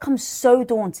it just becomes so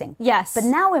daunting. Yes. But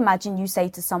now imagine you say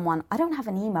to someone, I don't have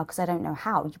an email because I don't know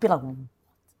how. You'd be like,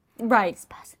 right. This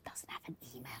person doesn't have an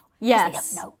email. Yes.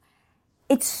 They don't know.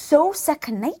 It's so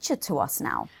second nature to us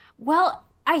now. Well,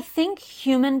 I think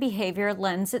human behavior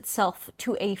lends itself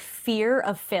to a fear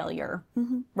of failure,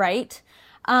 right?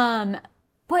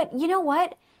 But you know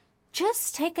what?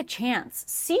 Just take a chance.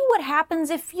 See what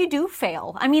happens if you do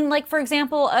fail. I mean, like, for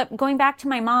example, going back to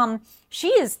my mom, she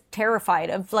is terrified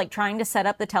of, trying to set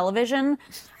up the television.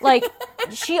 Like,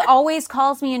 she always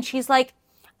calls me and she's like,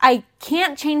 I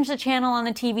can't change the channel on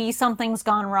the TV. Something's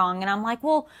gone wrong. And I'm like,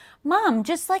 well, Mom,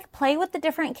 just like play with the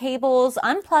different cables,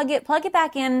 unplug it, plug it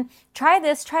back in, try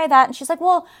this, try that. And she's like,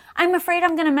 well, I'm afraid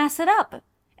I'm going to mess it up.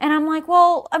 And I'm like,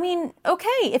 well, I mean, okay,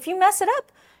 if you mess it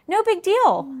up, no big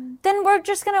deal. Then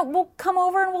we'll come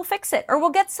over and we'll fix it, or we'll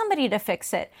get somebody to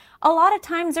fix it. A lot of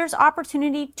times there's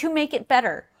opportunity to make it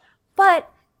better,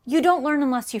 but you don't learn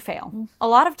unless you fail. A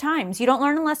lot of times you don't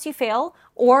learn unless you fail,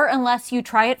 or unless you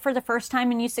try it for the first time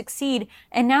and you succeed.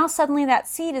 And now suddenly that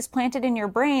seed is planted in your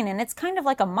brain, and it's kind of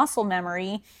like a muscle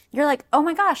memory. You're like, oh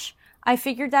my gosh, I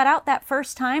figured that out that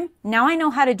first time. Now I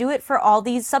know how to do it for all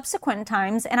these subsequent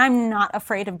times, and I'm not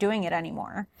afraid of doing it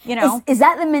anymore. You know, is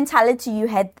that the mentality you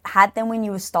had then when you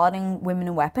were starting Women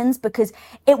in Weapons? Because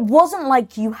it wasn't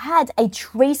like you had a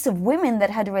trace of women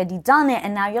that had already done it,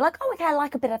 and now you're like, oh, okay, I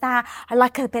like a bit of that, I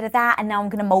like a bit of that, and now I'm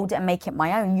going to mold it and make it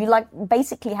my own. You like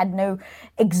basically had no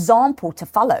example to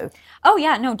follow. Oh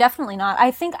yeah, no, definitely not.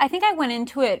 I think I went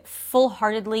into it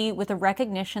full-heartedly with a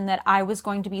recognition that I was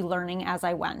going to be learning as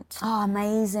I went. Oh,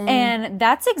 amazing. And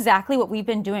that's exactly what we've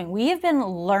been doing. We have been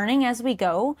learning as we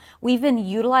go. We've been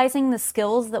utilizing the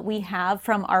skills that we have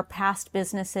from our past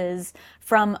businesses,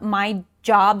 from my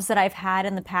jobs that I've had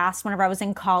in the past whenever I was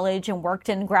in college and worked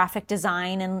in graphic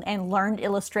design and learned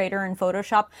Illustrator and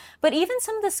Photoshop. But even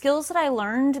some of the skills that I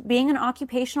learned being an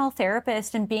occupational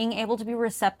therapist and being able to be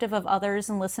receptive of others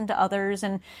and listen to others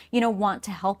and, you know, want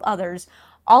to help others.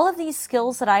 All of these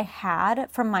skills that I had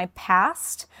from my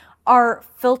past are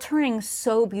filtering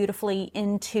so beautifully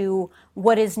into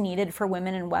what is needed for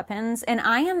Women in Weapons. And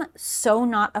I am so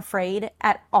not afraid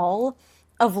at all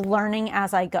of learning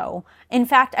as I go. In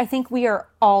fact, I think we are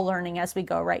all learning as we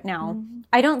go right now. Mm-hmm.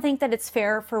 I don't think that it's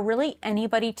fair for really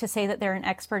anybody to say that they're an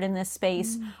expert in this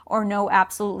space or know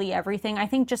absolutely everything. I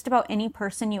think just about any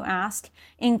person you ask,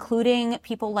 including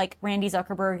people like Randy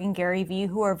Zuckerberg and Gary Vee,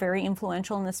 who are very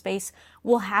influential in this space,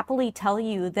 will happily tell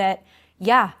you that,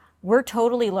 yeah, we're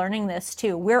totally learning this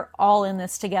too. We're all in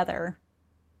this together.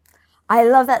 I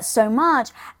love that so much.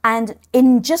 And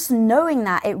in just knowing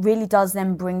that, it really does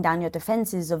then bring down your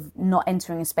defenses of not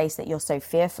entering a space that you're so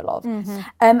fearful of.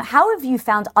 Mm-hmm. How have you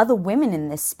found other women in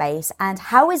this space, and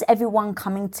how is everyone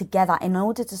coming together in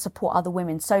order to support other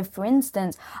women? So for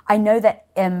instance, I know that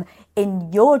in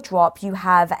your drop, you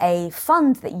have a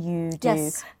fund that you do.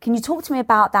 Yes. Can you talk to me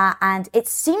about that? And it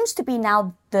seems to be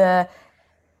now the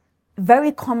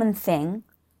very common thing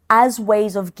as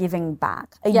ways of giving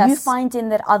back. Are you finding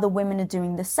that other women are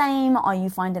doing the same? Are you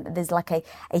finding that there's like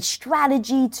a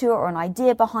strategy to it or an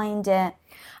idea behind it?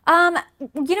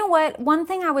 You know what? One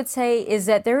thing I would say is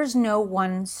that there's no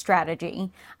one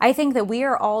strategy. I think that we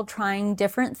are all trying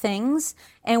different things,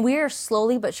 and we are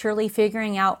slowly but surely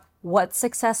figuring out what's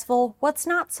successful, what's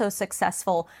not so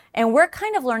successful, and we're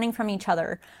kind of learning from each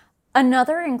other.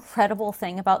 Another incredible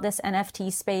thing about this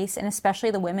NFT space, and especially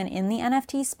the women in the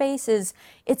NFT space, is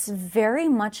it's very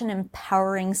much an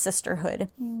empowering sisterhood.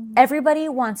 Everybody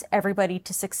wants everybody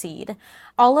to succeed.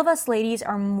 All of us ladies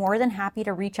are more than happy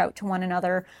to reach out to one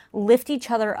another, lift each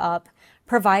other up,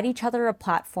 provide each other a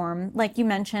platform. Like you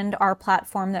mentioned, our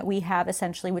platform that we have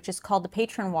essentially, which is called the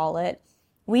Patron Wallet.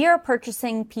 We are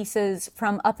purchasing pieces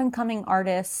from up-and-coming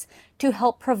artists to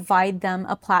help provide them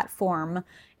a platform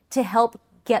to help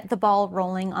get the ball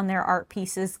rolling on their art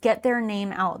pieces, get their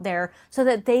name out there so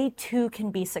that they too can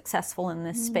be successful in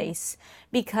this space.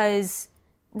 Because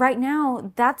right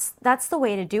now, that's the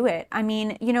way to do it. I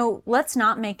mean, you know, let's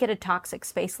not make it a toxic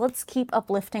space. Let's keep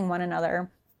uplifting one another.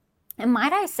 And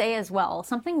might I say as well,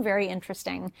 something very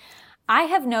interesting. I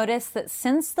have noticed that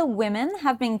since the women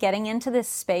have been getting into this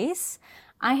space,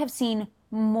 I have seen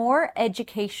more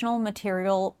educational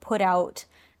material put out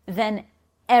than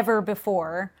ever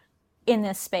before in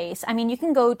this space. I mean, you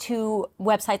can go to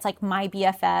websites like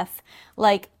MyBFF,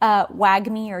 like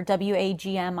WAGMI or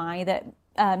WAGMI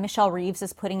that Michelle Reeves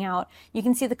is putting out. You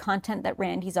can see the content that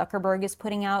Randy Zuckerberg is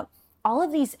putting out. All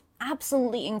of these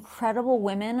absolutely incredible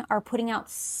women are putting out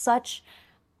such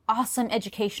awesome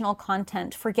educational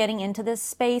content for getting into this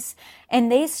space,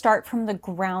 and they start from the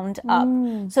ground up.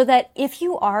 So that if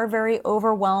you are very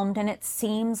overwhelmed and it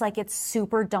seems like it's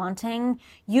super daunting,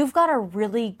 you've got a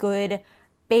really good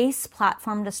base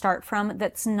platform to start from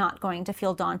that's not going to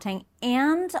feel daunting.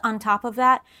 And on top of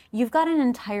that, you've got an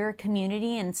entire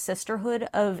community and sisterhood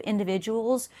of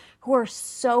individuals who are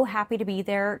so happy to be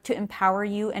there to empower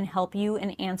you and help you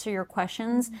and answer your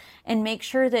questions and make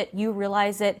sure that you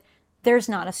realize that there's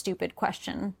not a stupid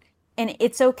question. And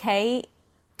it's okay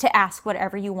to ask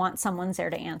whatever you want. Someone's there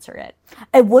to answer it.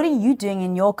 And what are you doing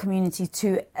in your community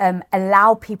to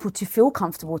allow people to feel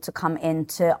comfortable to come in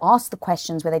to ask the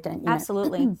questions where they don't?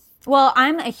 Absolutely. Well,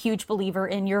 I'm a huge believer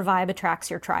in your vibe attracts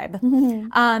your tribe.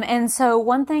 And so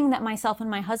one thing that myself and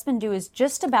my husband do is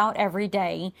just about every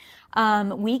day,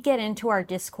 we get into our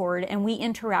Discord and we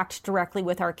interact directly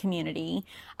with our community.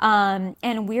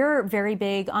 And we're very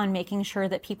big on making sure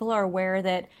that people are aware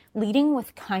that leading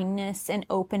with kindness and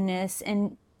openness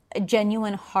and a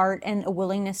genuine heart and a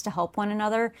willingness to help one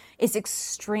another is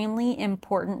extremely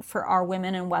important for our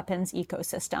Women in Weapons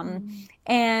ecosystem.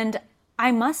 And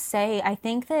I must say, I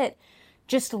think that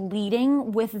just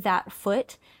leading with that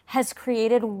foot has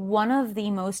created one of the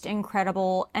most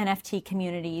incredible NFT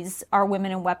communities, our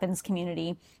Women in Weapons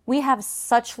community. We have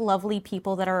such lovely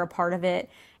people that are a part of it.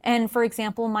 And for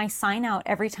example, my sign out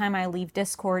every time I leave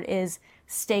Discord is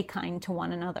stay kind to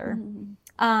one another.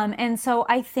 And so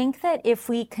I think that if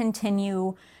we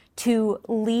continue to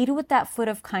lead with that foot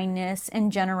of kindness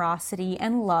and generosity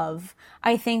and love,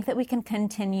 I think that we can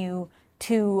continue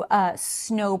to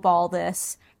snowball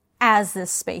this as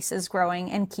this space is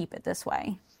growing and keep it this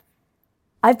way.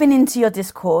 I've been into your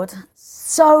Discord.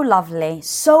 So lovely,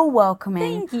 so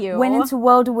welcoming. Thank you. Went into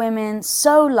World of Women,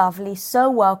 so lovely, so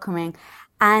welcoming.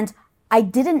 And I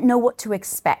didn't know what to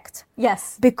expect.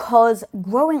 Yes. Because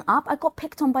growing up, I got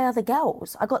picked on by other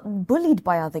girls. I got bullied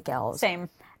by other girls. Same.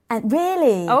 And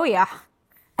really? Oh, yeah.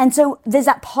 And so there's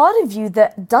that part of you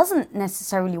that doesn't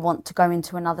necessarily want to go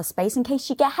into another space in case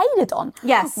you get hated on.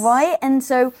 Yes. Right? And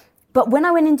so, but when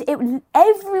I went into it,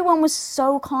 everyone was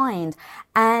so kind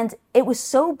and it was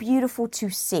so beautiful to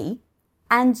see.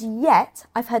 And yet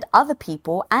I've heard other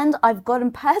people and I've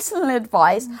gotten personal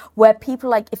advice where people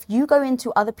like, if you go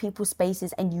into other people's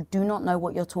spaces and you do not know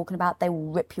what you're talking about, they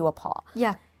will rip you apart.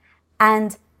 Yeah.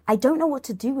 And I don't know what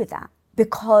to do with that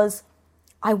because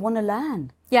I want to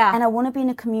learn. Yeah. And I want to be in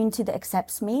a community that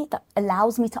accepts me, that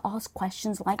allows me to ask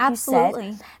questions like Absolutely.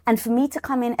 you said. And for me to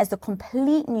come in as the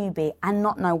complete newbie and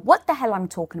not know what the hell I'm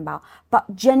talking about,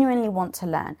 but genuinely want to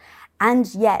learn.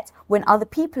 And yet, when other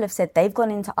people have said they've gone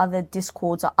into other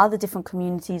Discords or other different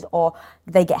communities or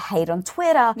they get hate on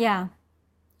Twitter, Yeah.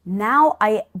 now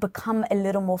I become a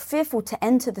little more fearful to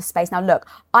enter the space. Now, look,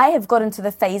 I have gotten to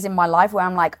the phase in my life where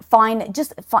I'm like, fine,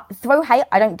 just throw hate.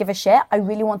 I don't give a shit. I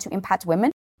really want to impact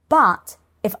women. But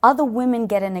if other women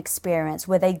get an experience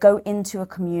where they go into a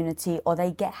community or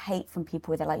they get hate from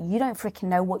people where they're like, you don't freaking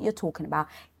know what you're talking about,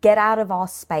 get out of our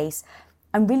space,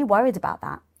 I'm really worried about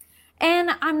that.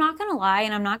 And I'm not going to lie,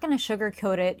 and I'm not going to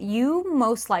sugarcoat it. You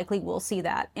most likely will see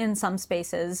that in some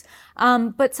spaces.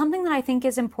 But something that I think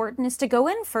is important is to go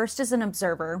in first as an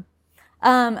observer.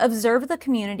 Observe the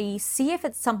community, see if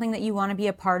it's something that you want to be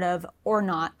a part of or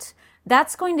not.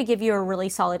 That's going to give you a really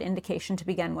solid indication to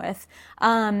begin with.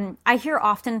 I hear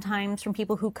oftentimes from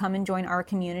people who come and join our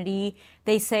community,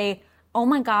 they say, oh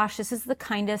my gosh, this is the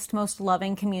kindest, most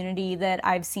loving community that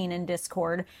I've seen in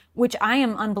Discord, which I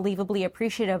am unbelievably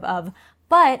appreciative of.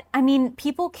 But I mean,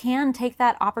 people can take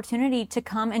that opportunity to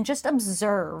come and just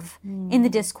observe in the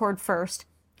Discord first.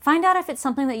 Find out if it's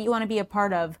something that you want to be a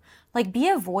part of. Like, be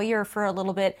a voyeur for a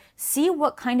little bit. See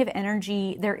what kind of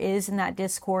energy there is in that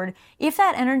Discord. If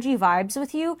that energy vibes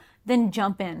with you, then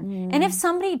jump in. And if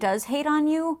somebody does hate on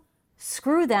you,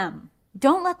 screw them.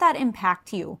 Don't let that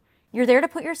impact you. You're there to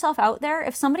put yourself out there.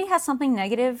 If somebody has something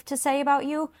negative to say about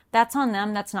you, that's on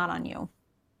them. That's not on you.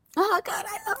 Oh God,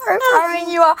 I love how empowering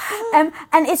you are.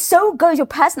 And it so goes, your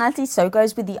personality so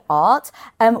goes with the art.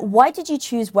 Why did you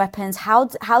choose weapons? How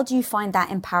do you find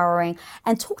that empowering?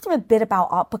 And talk to me a bit about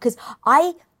art, because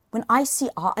when I see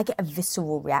art, I get a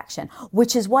visceral reaction,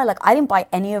 which is why, like, I didn't buy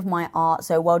any of my art,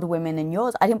 so World of Women and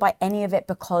yours, I didn't buy any of it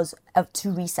because of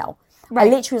to resell. Right.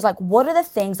 I literally was like, what are the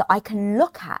things that I can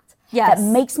look at that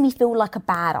makes me feel like a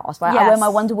badass, right? Yes. I wear my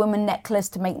Wonder Woman necklace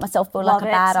to make myself feel like a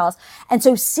badass. And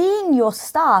so seeing your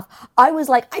stuff, I was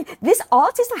like, this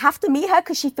artist, I have to meet her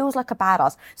because she feels like a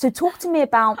badass. So talk to me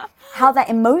about how that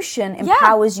emotion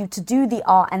empowers you to do the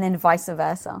art and then vice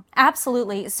versa.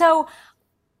 Absolutely. So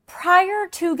prior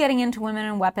to getting into Women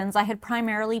in Weapons, I had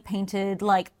primarily painted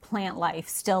like plant life,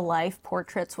 still life,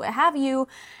 portraits, what have you.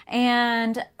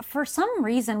 And for some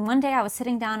reason, one day I was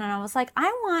sitting down and I was like, I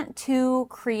want to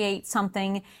create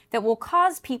something that will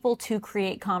cause people to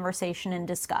create conversation and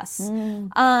discuss.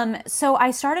 So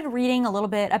I started reading a little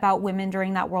bit about women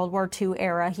during that World War II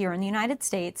era here in the United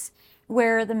States,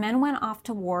 where the men went off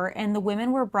to war and the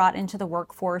women were brought into the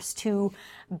workforce to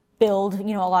build, a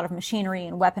lot of machinery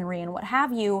and weaponry and what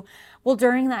have you. Well,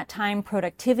 during that time,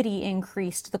 productivity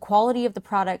increased, the quality of the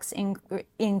products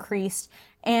increased,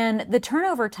 and the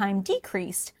turnover time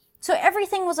decreased. So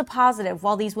everything was a positive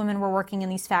while these women were working in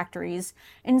these factories.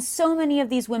 And so many of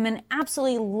these women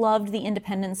absolutely loved the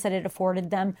independence that it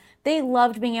afforded them. They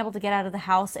loved being able to get out of the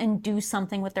house and do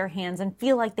something with their hands and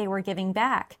feel like they were giving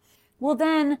back. Well,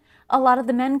 then a lot of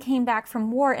the men came back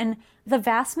from war, and the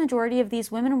vast majority of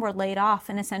these women were laid off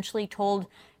and essentially told,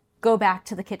 go back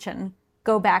to the kitchen,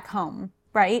 go back home,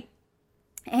 right?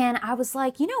 And I was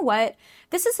like, you know what?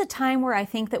 This is a time where I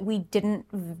think that we didn't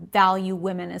value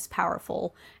women as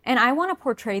powerful. And I want to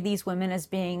portray these women as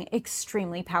being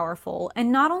extremely powerful.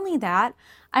 And not only that,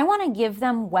 I want to give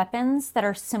them weapons that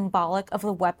are symbolic of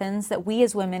the weapons that we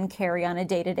as women carry on a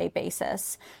day-to-day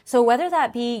basis. So whether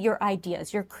that be your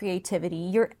ideas, your creativity,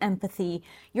 your empathy,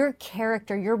 your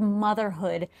character, your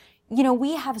motherhood, you know,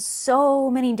 we have so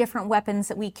many different weapons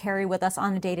that we carry with us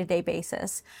on a day-to-day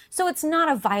basis. So it's not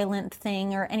a violent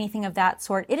thing or anything of that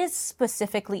sort. It is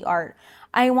specifically art.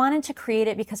 I wanted to create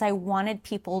it because I wanted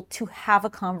people to have a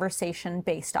conversation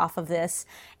based off of this.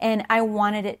 And I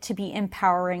wanted it to be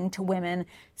empowering to women,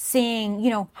 seeing, you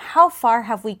know, how far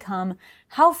have we come?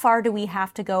 How far do we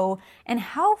have to go? And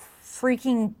how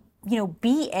freaking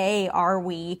BA are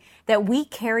we that we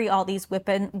carry all these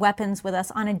weapons with us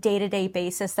on a day-to-day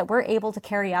basis that we're able to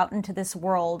carry out into this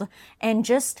world and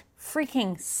just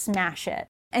freaking smash it.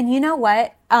 And you know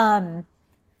what?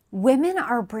 Women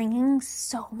are bringing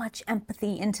so much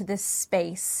empathy into this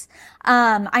space.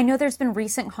 I know there's been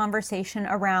recent conversation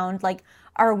around, like,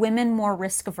 are women more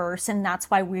risk averse, and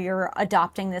that's why we're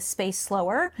adopting this space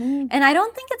slower. And I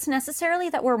don't think it's necessarily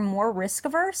that we're more risk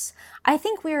averse. I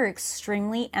think we're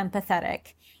extremely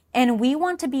empathetic. And we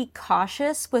want to be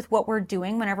cautious with what we're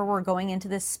doing whenever we're going into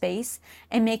this space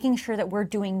and making sure that we're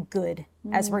doing good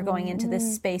as we're going into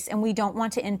this space. And we don't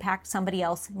want to impact somebody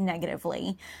else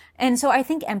negatively. And so I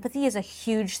think empathy is a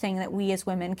huge thing that we as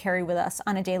women carry with us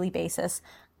on a daily basis.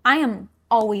 I am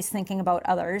always thinking about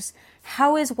others.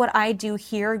 How is what I do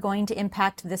here going to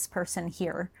impact this person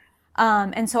here?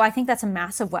 And so I think that's a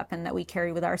massive weapon that we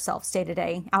carry with ourselves day to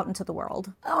day out into the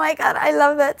world. Oh my God, I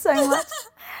love that so much.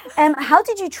 How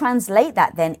did you translate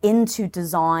that then into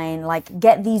design? Like,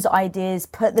 get these ideas,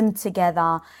 put them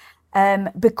together?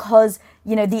 Because,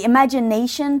 you know, the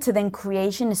imagination to then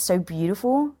creation is so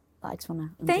beautiful. I just want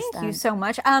to understand. Thank you so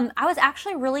much. I was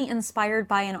actually really inspired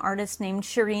by an artist named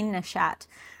Shireen Nishat.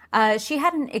 She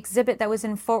had an exhibit that was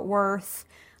in Fort Worth,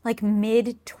 like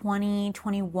mid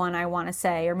 2021, I want to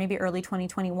say, or maybe early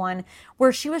 2021,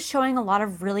 where she was showing a lot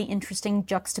of really interesting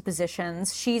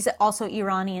juxtapositions. She's also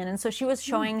Iranian, and so she was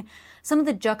showing some of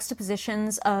the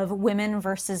juxtapositions of women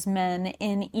versus men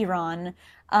in Iran,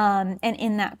 and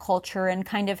in that culture, and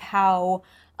kind of how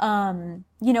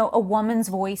a woman's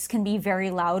voice can be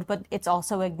very loud, but it's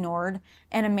also ignored.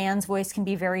 And a man's voice can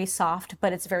be very soft,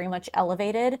 but it's very much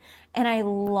elevated. And I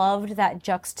loved that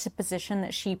juxtaposition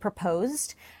that she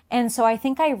proposed. And so I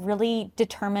think I really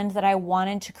determined that I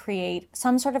wanted to create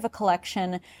some sort of a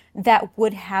collection that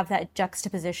would have that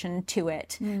juxtaposition to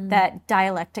it, that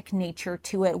dialectic nature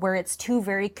to it, where it's two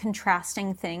very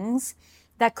contrasting things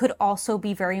that could also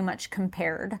be very much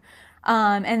compared.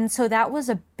 And so that was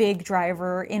a big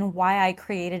driver in why I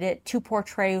created it, to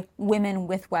portray women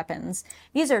with weapons.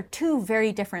 These are two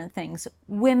very different things.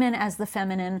 Women as the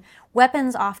feminine,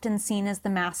 weapons often seen as the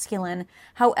masculine.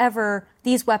 However,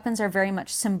 these weapons are very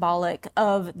much symbolic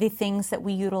of the things that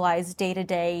we utilize day to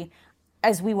day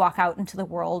as we walk out into the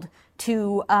world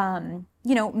to,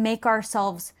 make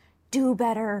ourselves do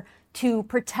better, to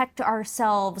protect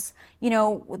ourselves.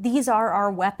 These are our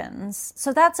weapons.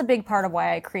 So that's a big part of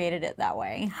why I created it that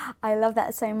way. I love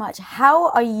that so much. How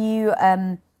are you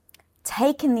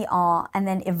taking the art and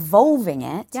then evolving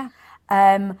it?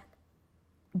 Yeah.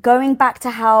 Going back to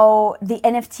how the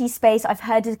NFT space, I've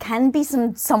heard it can be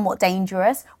somewhat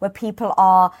dangerous, where people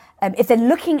are, if they're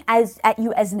looking at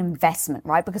you as an investment,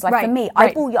 right? Because for me,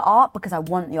 I bought your art because I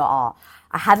want your art.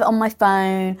 I have it on my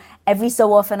phone. Every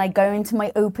so often I go into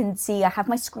my OpenSea, I have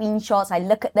my screenshots, I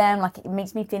look at them, like, it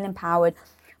makes me feel empowered.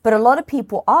 But a lot of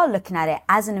people are looking at it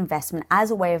as an investment,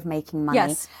 as a way of making money.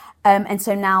 Yes. And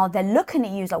so now they're looking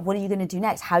at you as like, what are you going to do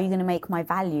next? How are you going to make my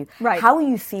value? Right. How are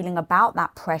you feeling about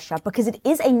that pressure? Because it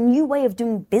is a new way of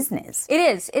doing business. It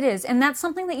is. And that's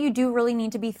something that you do really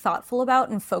need to be thoughtful about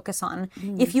and focus on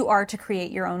if you are to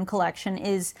create your own collection,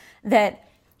 is that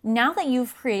now that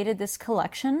you've created this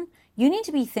collection, you need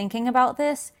to be thinking about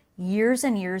this years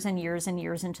and years and years and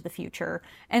years into the future.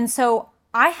 And so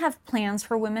I have plans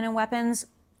for Women and Weapons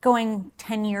going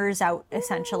 10 years out,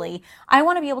 essentially. I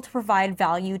want to be able to provide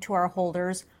value to our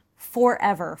holders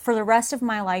forever. For the rest of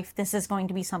my life, this is going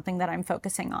to be something that I'm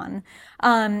focusing on.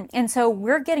 And so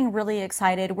we're getting really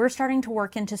excited. We're starting to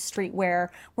work into streetwear.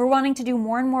 We're wanting to do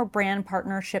more and more brand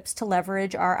partnerships to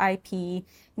leverage our IP.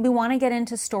 We want to get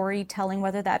into storytelling,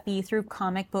 whether that be through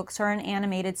comic books or an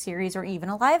animated series or even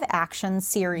a live action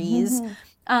series.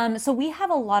 So we have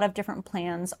a lot of different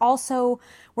plans. Also,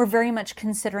 we're very much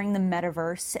considering the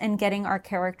metaverse and getting our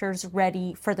characters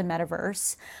ready for the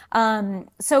metaverse.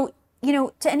 So, you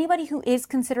know, to anybody who is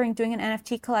considering doing an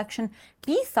NFT collection,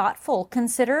 be thoughtful.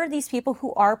 Consider these people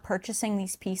who are purchasing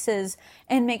these pieces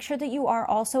and make sure that you are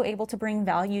also able to bring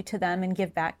value to them and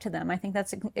give back to them. I think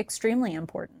that's extremely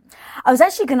important. I was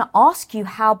actually going to ask you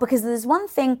how, because there's one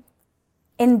thing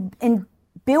in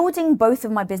building both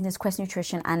of my business, Quest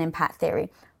Nutrition and Impact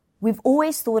Theory, we've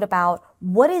always thought about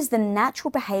what is the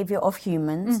natural behavior of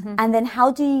humans and then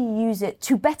how do you use it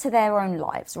to better their own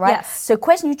lives, right? Yes. So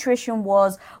Quest Nutrition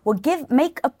was,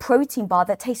 make a protein bar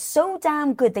that tastes so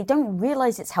damn good they don't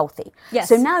realize it's healthy. Yes.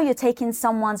 So now you're taking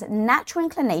someone's natural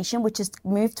inclination, which is to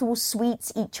move towards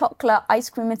sweets, eat chocolate,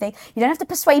 ice cream and things. You don't have to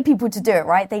persuade people to do it,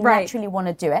 right? They naturally want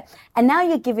to do it. And now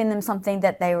you're giving them something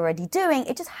that they're already doing.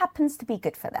 It just happens to be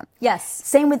good for them. Yes.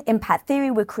 Same with Impact Theory.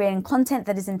 We're creating content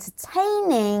that is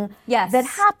entertaining, that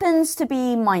happens to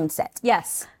be mindset.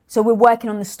 Yes. So we're working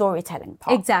on the storytelling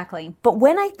part. Exactly. But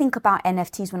when I think about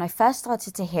NFTs, when I first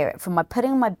started to hear it from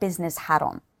putting my business hat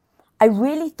on, I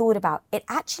really thought about it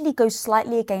actually goes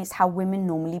slightly against how women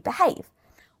normally behave.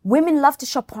 Women love to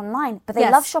shop online, but they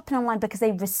love shopping online because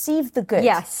they receive the goods.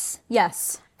 Yes.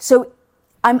 Yes. So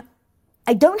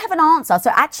I don't have an answer.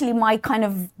 So actually my kind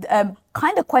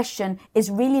of question is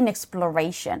really an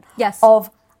exploration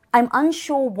of I'm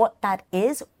unsure what that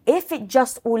is, if it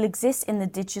just all exists in the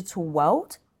digital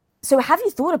world. So have you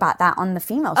thought about that on the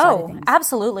female side of things? Oh,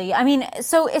 absolutely. I mean,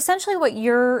 so essentially what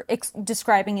you're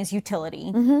describing is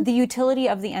utility, the utility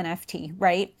of the NFT,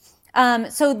 right?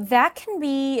 So that can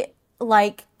be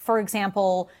like, for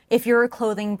example, if you're a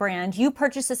clothing brand, you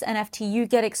purchase this NFT, you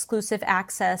get exclusive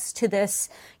access to this,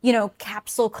 you know,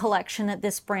 capsule collection that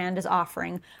this brand is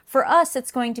offering. For us,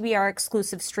 it's going to be our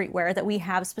exclusive streetwear that we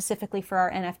have specifically for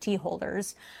our NFT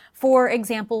holders. For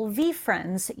example,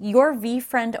 VeeFriends, your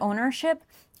VeeFriend ownership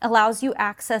allows you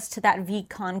access to that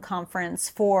VeeCon conference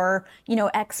for, you know,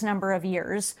 X number of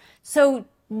years. So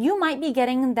you might be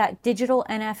getting that digital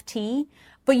NFT,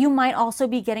 but you might also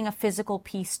be getting a physical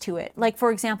piece to it. Like,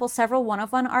 for example, several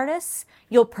one-of-one artists,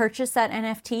 you'll purchase that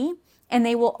NFT and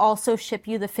they will also ship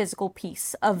you the physical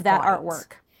piece of that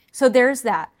artwork. So there's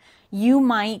that. You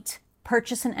might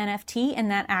purchase an NFT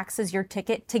and that acts as your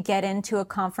ticket to get into a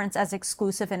conference as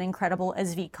exclusive and incredible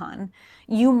as VeeCon.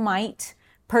 You might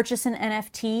purchase an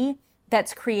NFT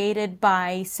that's created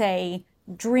by, say,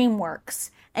 DreamWorks,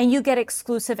 and you get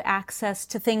exclusive access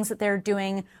to things that they're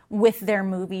doing with their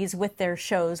movies, with their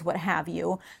shows, what have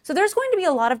you. So there's going to be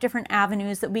a lot of different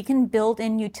avenues that we can build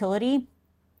in utility.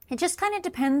 It just kind of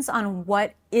depends on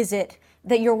what is it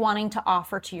that you're wanting to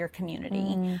offer to your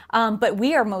community. But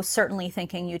we are most certainly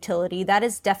thinking utility. That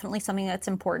is definitely something that's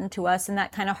important to us, and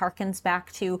that kind of harkens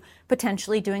back to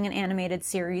potentially doing an animated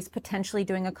series, potentially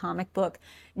doing a comic book,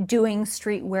 doing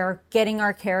streetwear, getting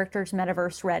our characters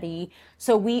metaverse ready.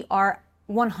 So we are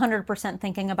 100%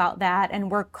 thinking about that,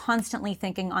 and we're constantly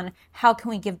thinking on how can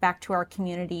we give back to our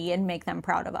community and make them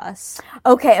proud of us.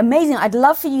 Okay, amazing. I'd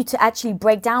love for you to actually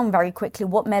break down very quickly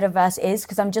what metaverse is,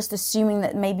 because I'm just assuming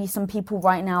that maybe some people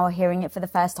right now are hearing it for the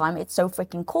first time. It's so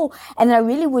freaking cool. And then I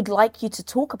really would like you to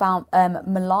talk about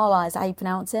Malala, is that how you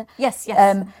pronounce it? Yes,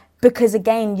 yes. Because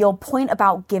again, your point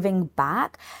about giving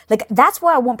back, like that's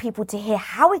why I want people to hear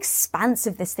how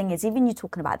expansive this thing is. Even you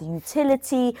talking about the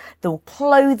utility, the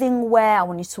clothing wear, I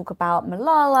want you to talk about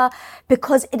Malala,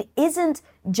 because it isn't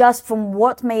just from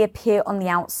what may appear on the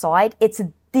outside, it's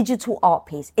a digital art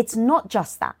piece. It's not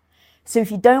just that. So if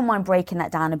you don't mind breaking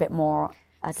that down a bit more,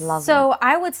 I'd love it. So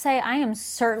I would say I am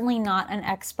certainly not an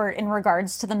expert in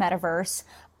regards to the metaverse.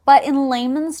 But in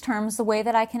layman's terms, the way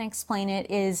that I can explain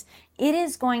it is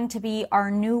going to be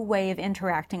our new way of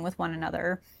interacting with one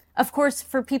another. Of course,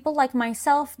 for people like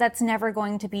myself, that's never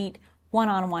going to beat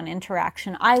one-on-one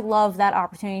interaction. I love that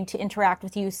opportunity to interact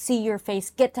with you, see your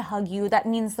face, get to hug you. That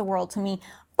means the world to me.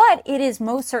 But it is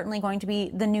most certainly going to be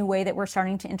the new way that we're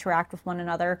starting to interact with one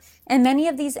another. And many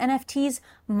of these NFTs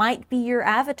might be your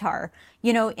avatar.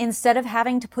 You know, instead of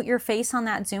having to put your face on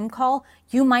that Zoom call,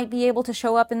 you might be able to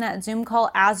show up in that Zoom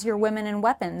call as your Women in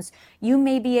Weapons. You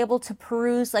may be able to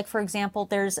peruse, like, for example,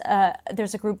 there's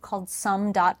a group called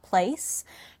Some.Place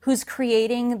who's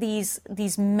creating these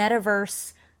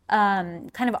metaverse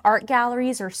kind of art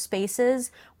galleries or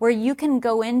spaces where you can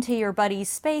go into your buddy's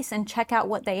space and check out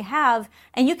what they have,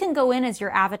 and you can go in as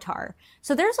your avatar.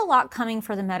 So there's a lot coming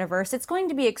for the metaverse. It's going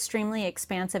to be extremely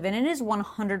expansive, and it is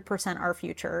 100% our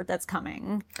future that's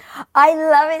coming. I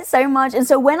love it so much. And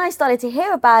so when I started to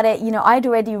hear about it, I'd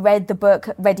already read the book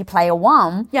Ready Player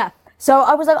One. Yeah. So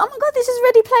I was like, oh my God, this is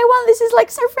Ready Player One. This is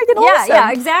like so freaking awesome.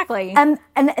 Yeah, exactly. And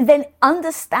then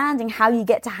understanding how you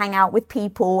get to hang out with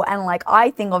people. And like,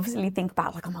 I think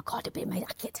about like, oh my God, it'd be amazing.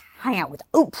 I get to hang out with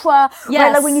Oprah. Yes.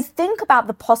 Right? Like when you think about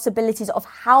the possibilities of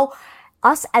how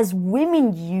us as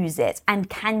women use it and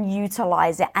can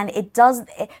utilize it, and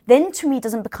then to me it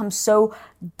doesn't become so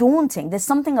daunting. There's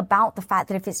something about the fact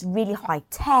that if it's really high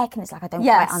tech and it's like I don't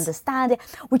quite understand it,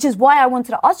 which is why I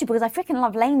wanted to ask you, because I freaking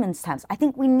love layman's terms. I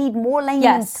think we need more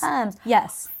layman's terms.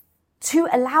 Yes. To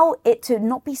allow it to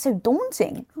not be so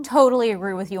daunting. Totally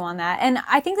agree with you on that. And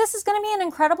I think this is going to be an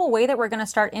incredible way that we're going to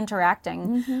start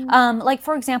interacting. Like,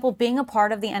 for example, being a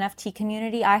part of the NFT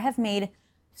community, I have made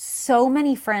so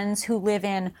many friends who live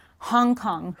in Hong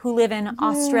Kong, who live in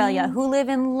Australia, who live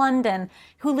in London,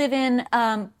 who live in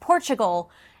Portugal.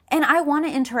 And I want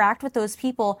to interact with those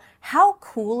people. How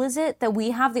cool is it that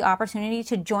we have the opportunity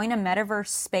to join a metaverse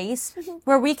space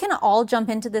where we can all jump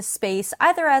into this space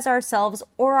either as ourselves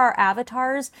or our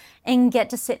avatars and get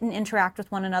to sit and interact with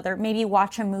one another, maybe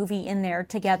watch a movie in there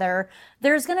together.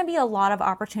 There's going to be a lot of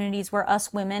opportunities where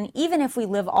us women, even if we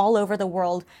live all over the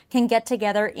world, can get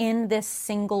together in this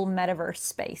single metaverse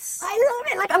space. I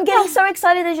love it. Like, I'm getting so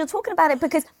excited as you're talking about it,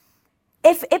 because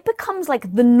if it becomes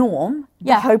like the norm,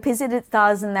 the hope is that it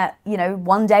does, and that,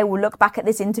 one day we'll look back at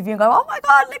this interview and go, oh my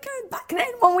God, look at back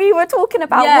then when we were talking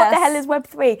about what the hell is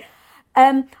Web3.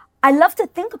 I love to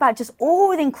think about just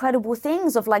all the incredible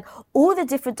things of like all the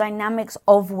different dynamics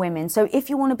of women. So if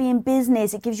you want to be in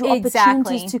business, it gives you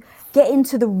opportunities to get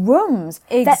into the rooms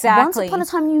that once upon a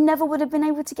time you never would have been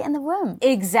able to get in the room.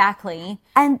 Exactly.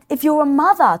 And if you're a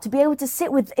mother, to be able to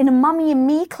sit in a Mummy and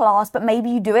Me class, but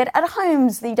maybe you do it at home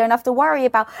so that you don't have to worry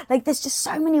about, like, there's just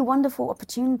so many wonderful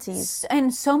opportunities.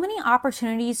 And so many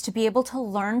opportunities to be able to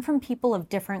learn from people of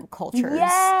different cultures.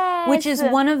 Yes. Which is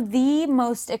one of the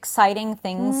most exciting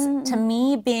things to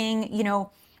me, being,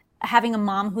 having a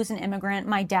mom who's an immigrant.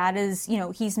 My dad is,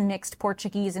 he's mixed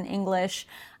Portuguese and English.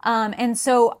 And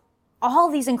so all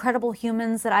these incredible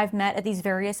humans that I've met at these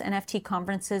various NFT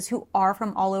conferences who are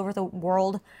from all over the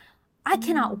world, I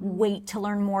cannot wait to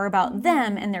learn more about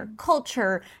them and their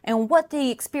culture and what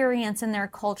they experience in their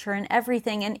culture and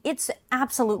everything. And it's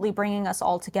absolutely bringing us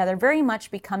all together, very much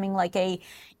becoming like a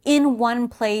in one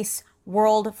place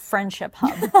world friendship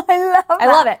hub. I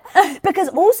love it. Because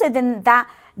also then that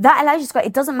allows you to go,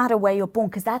 it doesn't matter where you're born,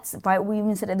 because that's right, we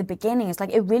even said at the beginning, it's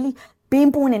like, it really, being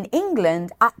born in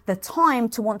England at the time,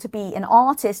 to want to be an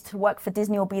artist, to work for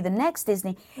Disney or be the next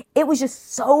Disney, it was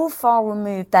just so far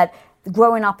removed that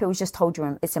growing up, it was just told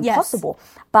you it's impossible.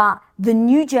 Yes. But the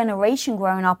new generation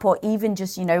growing up, or even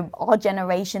just, our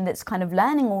generation that's kind of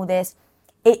learning all this,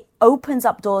 it opens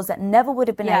up doors that never would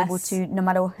have been able to, no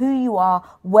matter who you are,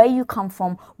 where you come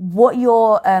from, what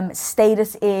your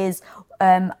status is.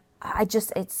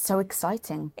 It's so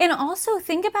exciting. And also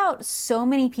think about so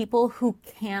many people who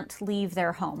can't leave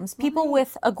their homes. People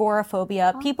with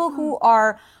agoraphobia, people who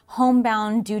are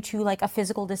homebound due to like a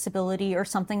physical disability or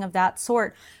something of that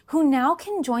sort, who now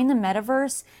can join the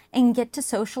metaverse and get to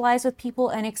socialize with people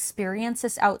and experience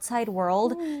this outside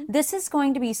world. This is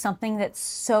going to be something that's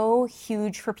so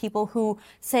huge for people who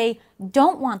say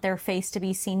don't want their face to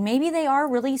be seen. Maybe they are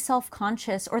really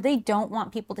self-conscious, or they don't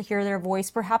want people to hear their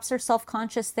voice. Perhaps they're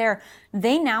self-conscious there.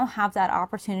 They now have that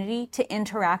opportunity to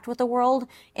interact with the world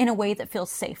in a way that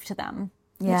feels safe to them,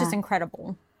 which is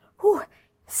incredible. Whew.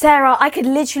 Sarah, I could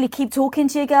literally keep talking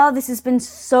to you, girl. This has been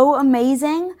so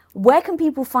amazing. Where can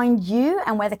people find you,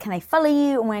 and where can they follow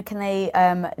you, and where can they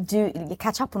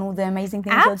catch up on all the amazing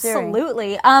things you're doing?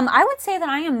 Absolutely. I would say that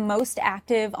I am most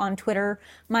active on Twitter.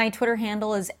 My Twitter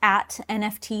handle is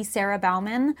 @NFT Sarah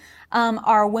Bauman.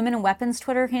 Our Women and Weapons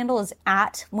Twitter handle is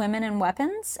 @Women and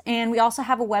Weapons. And we also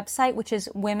have a website, which is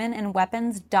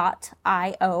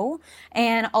womenandweapons.io.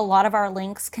 And a lot of our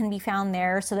links can be found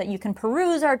there so that you can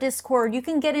peruse our Discord. You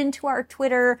can get into our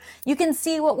Twitter. You can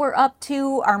see what we're up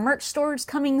to. Our merch store is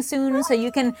coming soon, so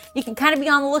you can kind of be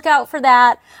on the lookout for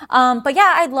that. But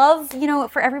yeah, I'd love,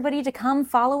 for everybody to come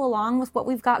follow along with what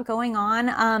we've got going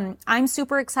on. I'm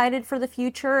super excited for the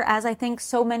future, as I think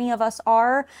so many of us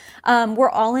are.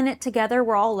 We're all in it together.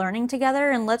 We're all learning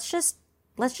together, and let's just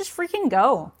freaking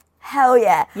go. Hell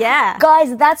yeah. Yeah.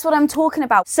 Guys, that's what I'm talking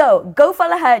about. So go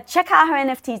follow her. Check out her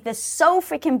NFTs. They're so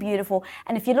freaking beautiful.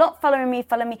 And if you're not following me,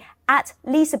 follow me at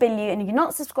Lisa Bilyeu. And if you're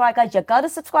not subscribed, guys, you gotta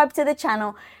subscribe to the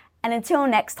channel. And until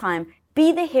next time,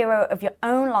 be the hero of your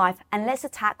own life and let's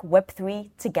attack Web3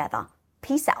 together.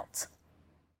 Peace out.